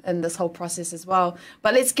you in this whole process as well.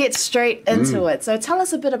 But let's get straight into it. So tell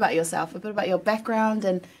us a bit about yourself, a bit about your background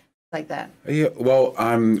and like that. Yeah, well,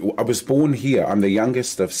 I was born here. I'm the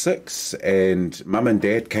youngest of 6, and Mum and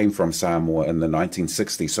Dad came from Samoa in the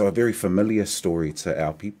 1960s, so a very familiar story to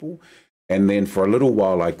our people. And then for a little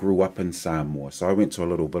while, I grew up in Samoa. So I went to a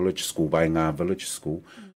little village school, Bainga Village School,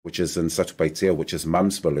 which is in Taupea, which is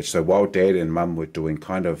Mum's village. So while Dad and Mum were doing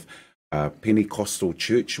kind of Pentecostal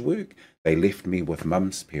church work, they left me with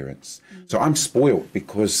Mum's parents. So I'm spoiled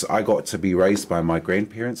because I got to be raised by my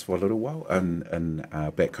grandparents for a little while and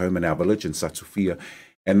back home in our village in Satufia,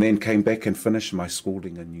 and then came back and finished my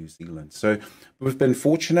schooling in New Zealand. So we've been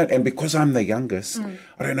fortunate, and because I'm the youngest,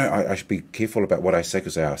 I don't know, I should be careful about what I say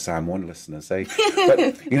because our Samoan listeners, eh?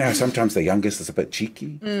 But, you know, sometimes the youngest is a bit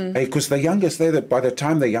cheeky. Because the youngest, by the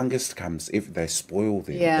time the youngest comes, they spoil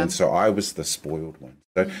them. Yeah. And so I was the spoiled one.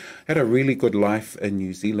 So had a really good life in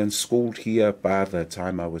New Zealand, schooled here by the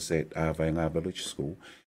time I was at Vaenga Village School,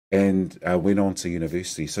 and went on to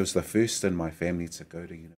university. So it's the first in my family to go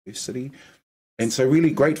to university. And so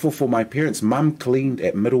really grateful for my parents. Mum cleaned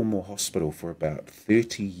at Middlemore Hospital for about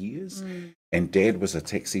 30 years, and Dad was a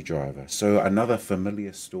taxi driver. So another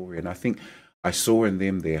familiar story. And I think I saw in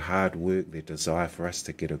them their hard work, their desire for us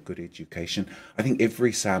to get a good education. I think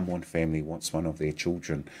every Samoan family wants one of their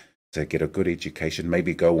children to get a good education,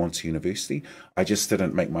 maybe go on to university. I just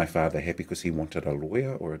didn't make my father happy because he wanted a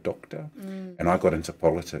lawyer or a doctor, and I got into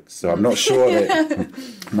politics. So I'm not sure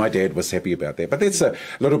that my dad was happy about that. But that's a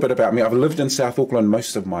little bit about me. I've lived in South Auckland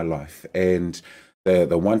most of my life, and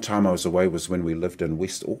the one time I was away was when we lived in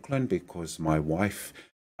West Auckland because my wife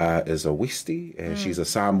is a Westie. She's a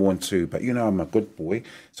Samoan too, but you know, I'm a good boy.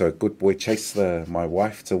 So a good boy chased my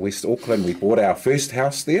wife to West Auckland. We bought our first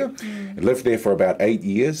house there, lived there for about 8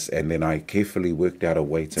 years, and then I carefully worked out a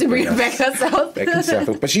way to bring us back in South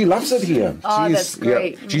Auckland. But she loves it here. That's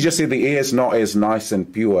great. Yeah, she just said the air is not as nice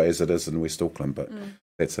and pure as it is in West Auckland, but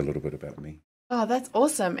that's a little bit about me. Oh, that's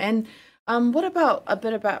awesome. And what about a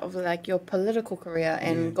bit about like your political career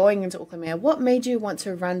and going into Auckland Mayor? What made you want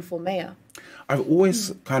to run for mayor? I've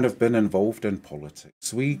always kind of been involved in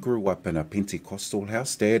politics. We grew up in a Pentecostal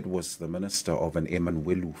house. Dad was the minister of an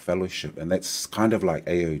Emanuelu fellowship, and that's kind of like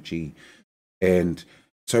AOG. And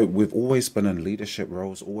so we've always been in leadership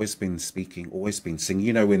roles, always been speaking, always been singing.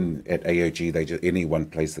 You know, when at AOG, anyone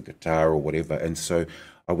plays the guitar or whatever. And so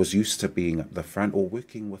I was used to being at the front or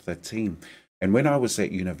working with a team. And when I was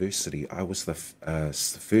at university, I was the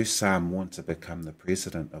first Samoan to become the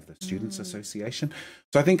president of the Students' Association.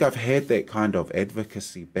 So I think I've had that kind of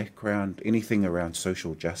advocacy background. Anything around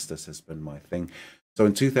social justice has been my thing. So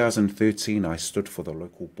in 2013, I stood for the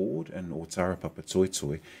local board in Otara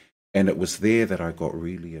Papatoetoe, and it was there that I got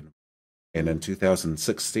really involved. And in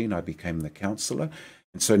 2016, I became the councillor.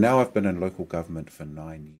 And so now I've been in local government for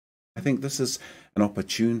 9 years. I think this is an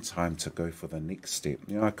opportune time to go for the next step.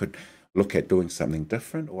 You know, I could look at doing something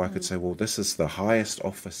different, or I could say, well, this is the highest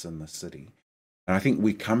office in the city. And I think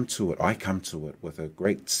I come to it with a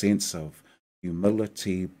great sense of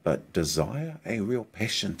humility, but desire, a real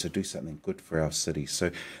passion to do something good for our city.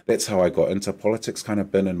 So that's how I got into politics, kind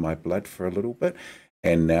of been in my blood for a little bit.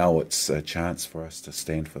 And now it's a chance for us to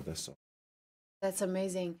stand for this. That's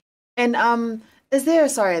amazing. And is there,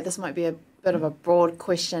 sorry, this might be a bit of a broad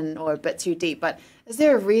question or a bit too deep, but is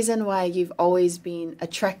there a reason why you've always been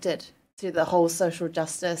attracted to the whole social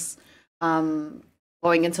justice, going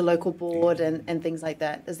into local board and things like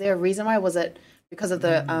that? Is there a reason why? Was it because of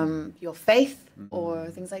the your faith or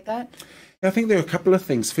things like that? I think there are a couple of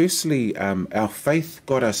things. Firstly, our faith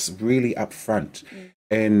got us really up front.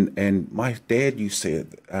 And my dad used to,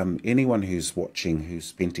 anyone who's watching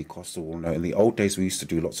who's Pentecostal will know, in the old days we used to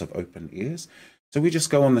do lots of open airs. So we just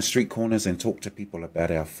go on the street corners and talk to people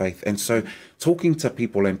about our faith. And so talking to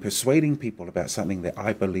people and persuading people about something that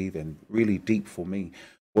I believe in, really deep for me,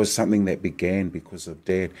 was something that began because of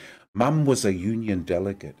Dad. Mum was a union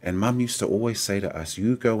delegate, and Mum used to always say to us,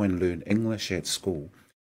 you go and learn English at school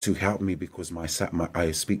to help me because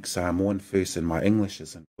I speak Samoan first and my English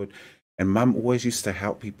isn't good. And Mum always used to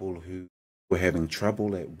help people who were having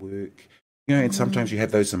trouble at work. You know, and sometimes you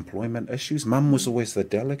have those employment issues. Mum was always the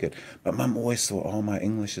delegate, but Mum always thought, oh, my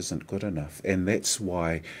English isn't good enough. And that's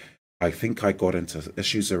why I think I got into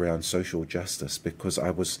issues around social justice, because I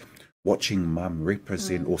was watching Mum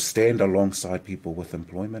represent or stand alongside people with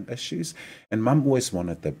employment issues. And Mum always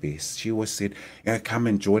wanted the best. She always said, you know, come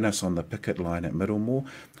and join us on the picket line at Middlemore.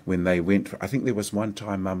 When they went, I think there was one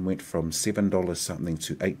time Mum went from $7 something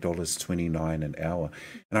to $8.29 an hour.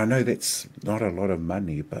 And I know that's not a lot of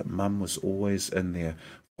money, but Mum was always in there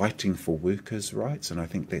fighting for workers' rights. And I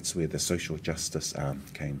think that's where the social justice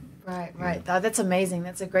came. Right. Oh, that's amazing.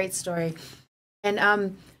 That's a great story.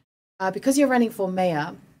 And because you're running for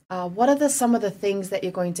mayor, what are some of the things that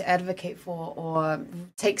you're going to advocate for or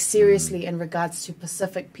take seriously in regards to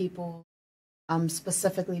Pacific people,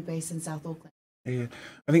 specifically based in South Auckland? Yeah,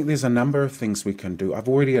 I think there's a number of things we can do. I've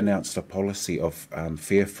already announced a policy of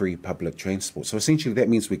fare-free public transport. So essentially that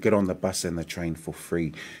means we get on the bus and the train for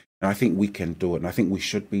free. And I think we can do it, and I think we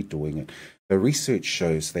should be doing it. The research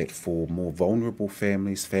shows that for more vulnerable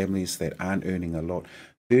families, families that aren't earning a lot,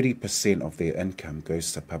 30% of their income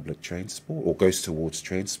goes to public transport or goes towards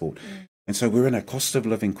transport. And so we're in a cost of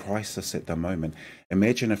living crisis at the moment.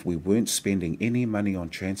 Imagine if we weren't spending any money on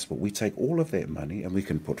transport. We take all of that money and we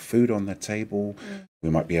can put food on the table. We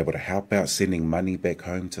might be able to help out sending money back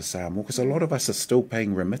home to Samoa, because a lot of us are still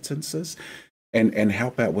paying remittances, and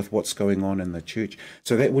help out with what's going on in the church.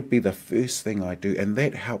 So that would be the first thing I do. And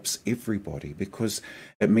that helps everybody, because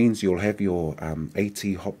it means you'll have your AT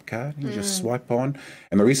hop card. You just swipe on.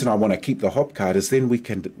 And the reason I want to keep the hop card is then we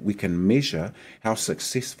can measure how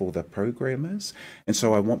successful the program is. And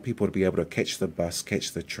so I want people to be able to catch the bus,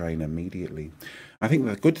 catch the train immediately. I think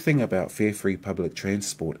the good thing about fare-free public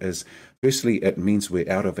transport is, firstly, it means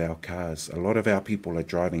we're out of our cars. A lot of our people are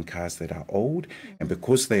driving cars that are old, and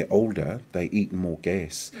because they're older, they eat more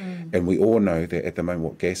gas. And we all know that at the moment,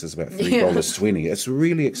 what gas is about $3.20. It's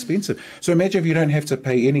really expensive. So imagine if you don't have to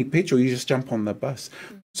pay any petrol, you just jump on the bus.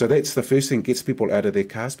 So that's the first thing, gets people out of their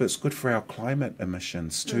cars, but it's good for our climate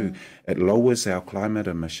emissions too. It lowers our climate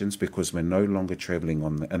emissions because we're no longer travelling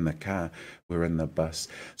in the car, we're in the bus.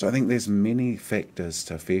 So I think there's many factors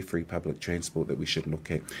to fare-free public transport that we should look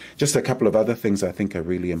at. Just a couple of other things I think are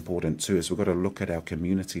really important too is we've got to look at our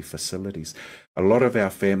community facilities. A lot of our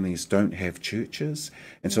families don't have churches,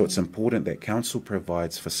 and so it's important that council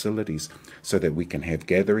provides facilities so that we can have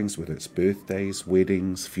gatherings, whether it's birthdays,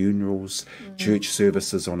 weddings, funerals, church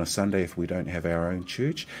services on a Sunday if we don't have our own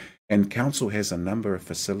church. And council has a number of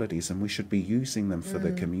facilities, and we should be using them for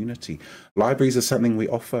the community. Libraries are something we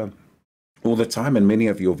offer all the time, and many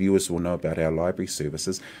of your viewers will know about our library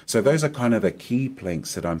services. So those are kind of the key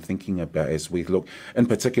planks that I'm thinking about as we look, in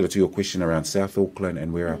particular to your question around South Auckland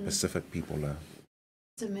and where our Pacific people are.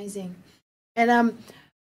 It's amazing. And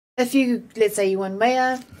if you, let's say you win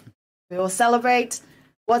mayor, we all celebrate,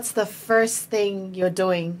 what's the first thing you're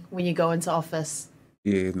doing when you go into office?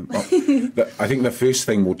 Yeah, I think the first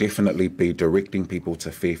thing will definitely be directing people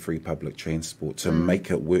to fare-free public transport to make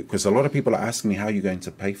it work. Because a lot of people are asking me, how are you going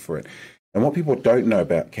to pay for it? And what people don't know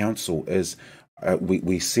about council is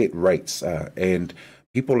we set rates and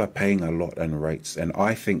people are paying a lot in rates. And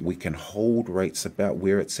I think we can hold rates about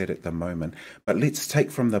where it's at the moment. But let's take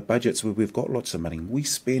from the budgets where we've got lots of money. We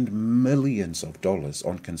spend millions of dollars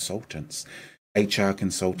on consultants. HR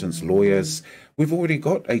consultants, lawyers. We've already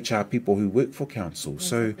got HR people who work for council,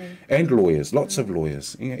 so and lawyers, lots of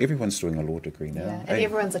lawyers. You know, everyone's doing a law degree now. Yeah, and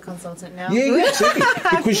everyone's a consultant now. Yeah, exactly.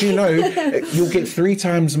 Because you know you'll get 3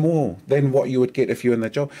 times more than what you would get if you're in the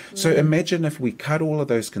job. So imagine if we cut all of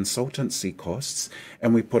those consultancy costs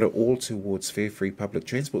and we put it all towards fare-free public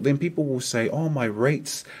transport. Then people will say, "Oh, my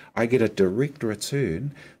rates, I get a direct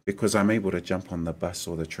return because I'm able to jump on the bus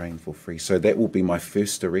or the train for free." So that will be my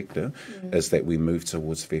first directive, is that we move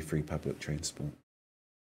towards fare-free public transport.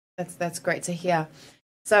 That's great to hear.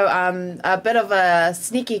 So a bit of a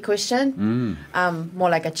sneaky question, more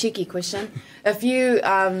like a cheeky question. If you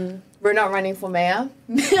were not running for mayor,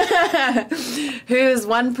 who is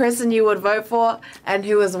one person you would vote for, and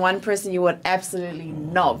who is one person you would absolutely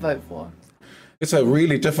not vote for? It's a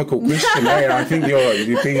really difficult question, eh? I think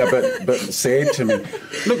you're being a bit sad to me.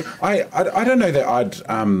 Look, I don't know that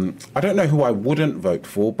I don't know who I wouldn't vote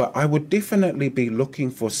for, but I would definitely be looking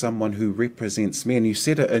for someone who represents me. And you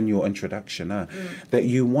said it in your introduction, that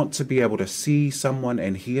you want to be able to see someone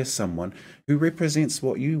and hear someone who represents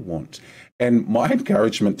what you want. And my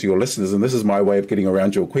encouragement to your listeners, and this is my way of getting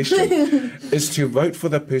around your question, is to vote for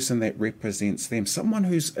the person that represents them, someone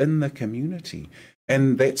who's in the community.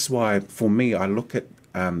 And that's why, for me, I look at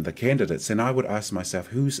the candidates and I would ask myself,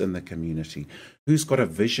 who's in the community? Who's got a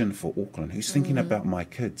vision for Auckland? Who's thinking about my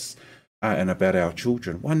kids and about our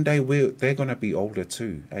children? One day they're going to be older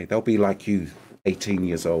too. Hey, they'll be like you, 18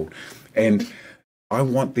 years old. And I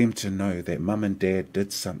want them to know that mum and dad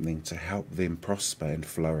did something to help them prosper and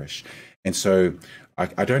flourish. And so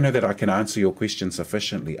I don't know that I can answer your question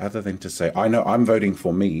sufficiently other than to say, I know I'm voting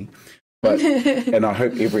for me. But and I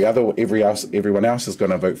hope everyone else is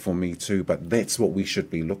going to vote for me too. But that's what we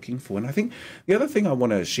should be looking for. And I think the other thing I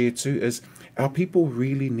want to share too is our people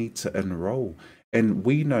really need to enroll. And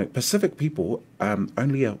we know Pacific people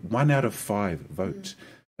only 1 out of 5 vote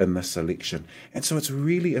in this election. And so it's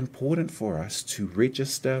really important for us to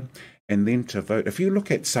register and then to vote. If you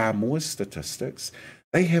look at Samoa's statistics,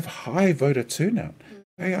 they have high voter turnout.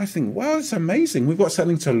 Hey, I think, wow, it's amazing. We've got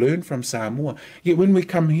something to learn from Samoa. Yet when we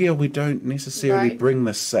come here, we don't necessarily bring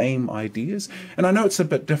the same ideas. And I know it's a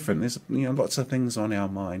bit different. There's lots of things on our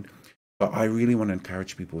mind. But I really want to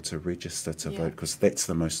encourage people to register to vote, because that's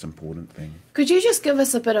the most important thing. Could you just give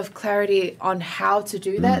us a bit of clarity on how to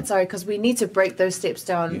do that? Sorry, because we need to break those steps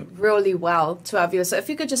down really well to our viewers. So if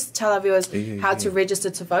you could just tell our viewers how to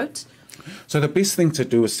register to vote. So the best thing to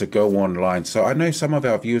do is to go online. So I know some of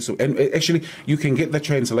our viewers, and actually you can get the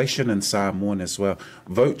translation in Samoan as well.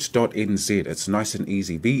 Vote.nz. It's nice and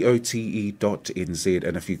easy. vote.nz.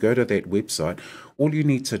 And if you go to that website, all you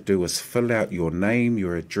need to do is fill out your name,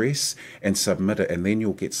 your address, and submit it. And then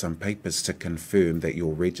you'll get some papers to confirm that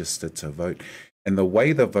you're registered to vote. And the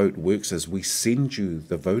way the vote works is we send you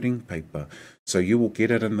the voting paper. So you will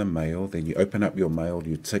get it in the mail, then you open up your mail,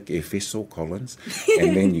 you tick Efeso Collins,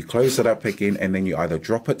 and then you close it up again, and then you either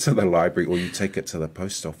drop it to the library or you take it to the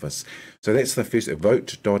post office. So that's the first,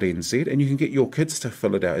 vote.nz, and you can get your kids to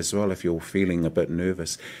fill it out as well if you're feeling a bit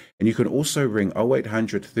nervous. And you can also ring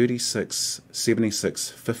 0800 36 76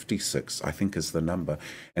 56, I think is the number,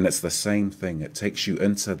 and it's the same thing. It takes you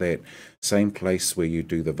into that same place where you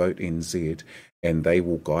do the Vote NZ, and they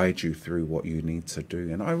will guide you through what you need to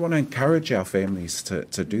do. And I want to encourage our families to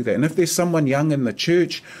do that. And if there's someone young in the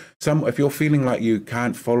church, if you're feeling like you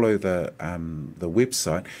can't follow the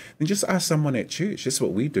website, then just ask someone at church. That's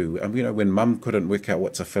what we do. You know, when Mum couldn't work out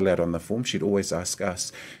what to fill out on the form, she'd always ask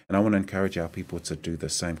us. And I want to encourage our people to do the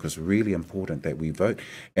same, because it's really important that we vote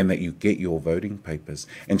and that you get your voting papers.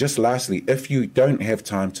 And just lastly, if you don't have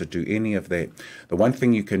time to do any of that, the one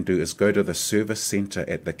thing you can do is go to the service centre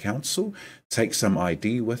at the council, take some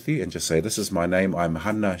ID with you and just say, this is my name, I'm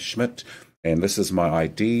Hannah Schmidt, and this is my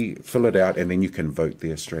ID, fill it out, and then you can vote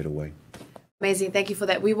there straight away. Amazing, thank you for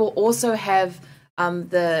that. We will also have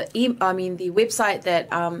the website that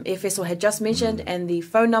Efeso had just mentioned and the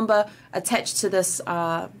phone number attached to this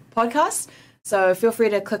podcast. So feel free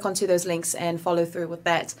to click onto those links and follow through with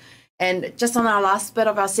that. And just on our last bit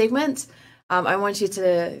of our segment, I want you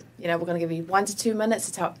to, we're going to give you 1 to 2 minutes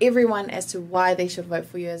to tell everyone as to why they should vote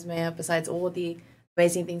for you as mayor, besides all the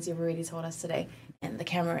amazing things you've already told us today. And the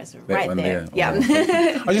camera is right there. Yeah.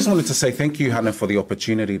 I just wanted to say thank you, Hannah, for the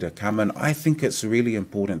opportunity to come. And I think it's really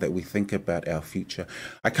important that we think about our future.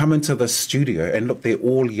 I come into the studio and look, they're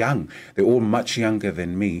all young. They're all much younger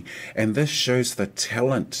than me. And this shows the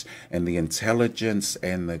talent and the intelligence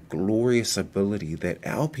and the glorious ability that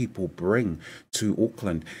our people bring to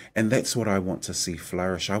Auckland. And that's what I want to see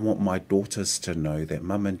flourish. I want my daughters to know that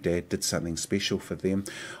Mum and Dad did something special for them.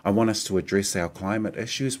 I want us to address our climate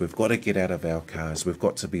issues. We've got to get out of our cars. We've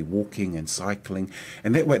got to be walking and cycling,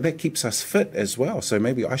 and that way that keeps us fit as well. So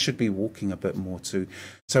maybe I should be walking a bit more too.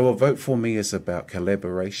 So a vote for me is about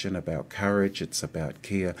collaboration, about courage, it's about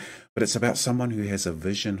care, but it's about someone who has a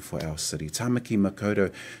vision for our city. Tamaki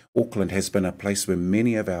Makaurau, Auckland has been a place where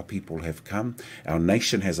many of our people have come. Our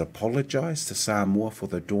nation has apologised to Samoa for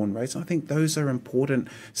the dawn raids. I think those are important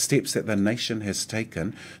steps that the nation has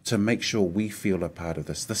taken to make sure we feel a part of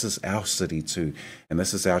this. This is our city too, and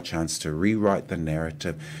this is our chance to rewrite the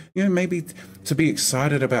narrative. Maybe to be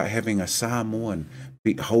excited about having a Samoan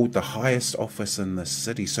hold the highest office in the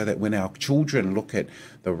city, so that when our children look at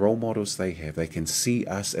the role models they have, they can see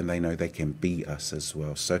us and they know they can be us as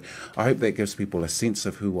well. So I hope that gives people a sense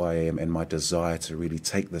of who I am and my desire to really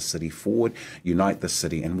take the city forward, unite the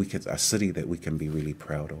city, and a city that we can be really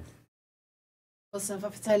proud of. Awesome.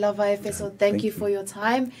 Thank you for your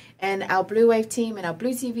time. And our Bluwave team and our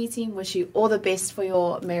BluTV team wish you all the best for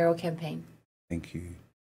your mayoral campaign. Thank you.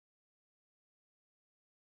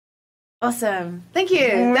 Awesome. Thank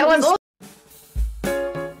you. That was awesome.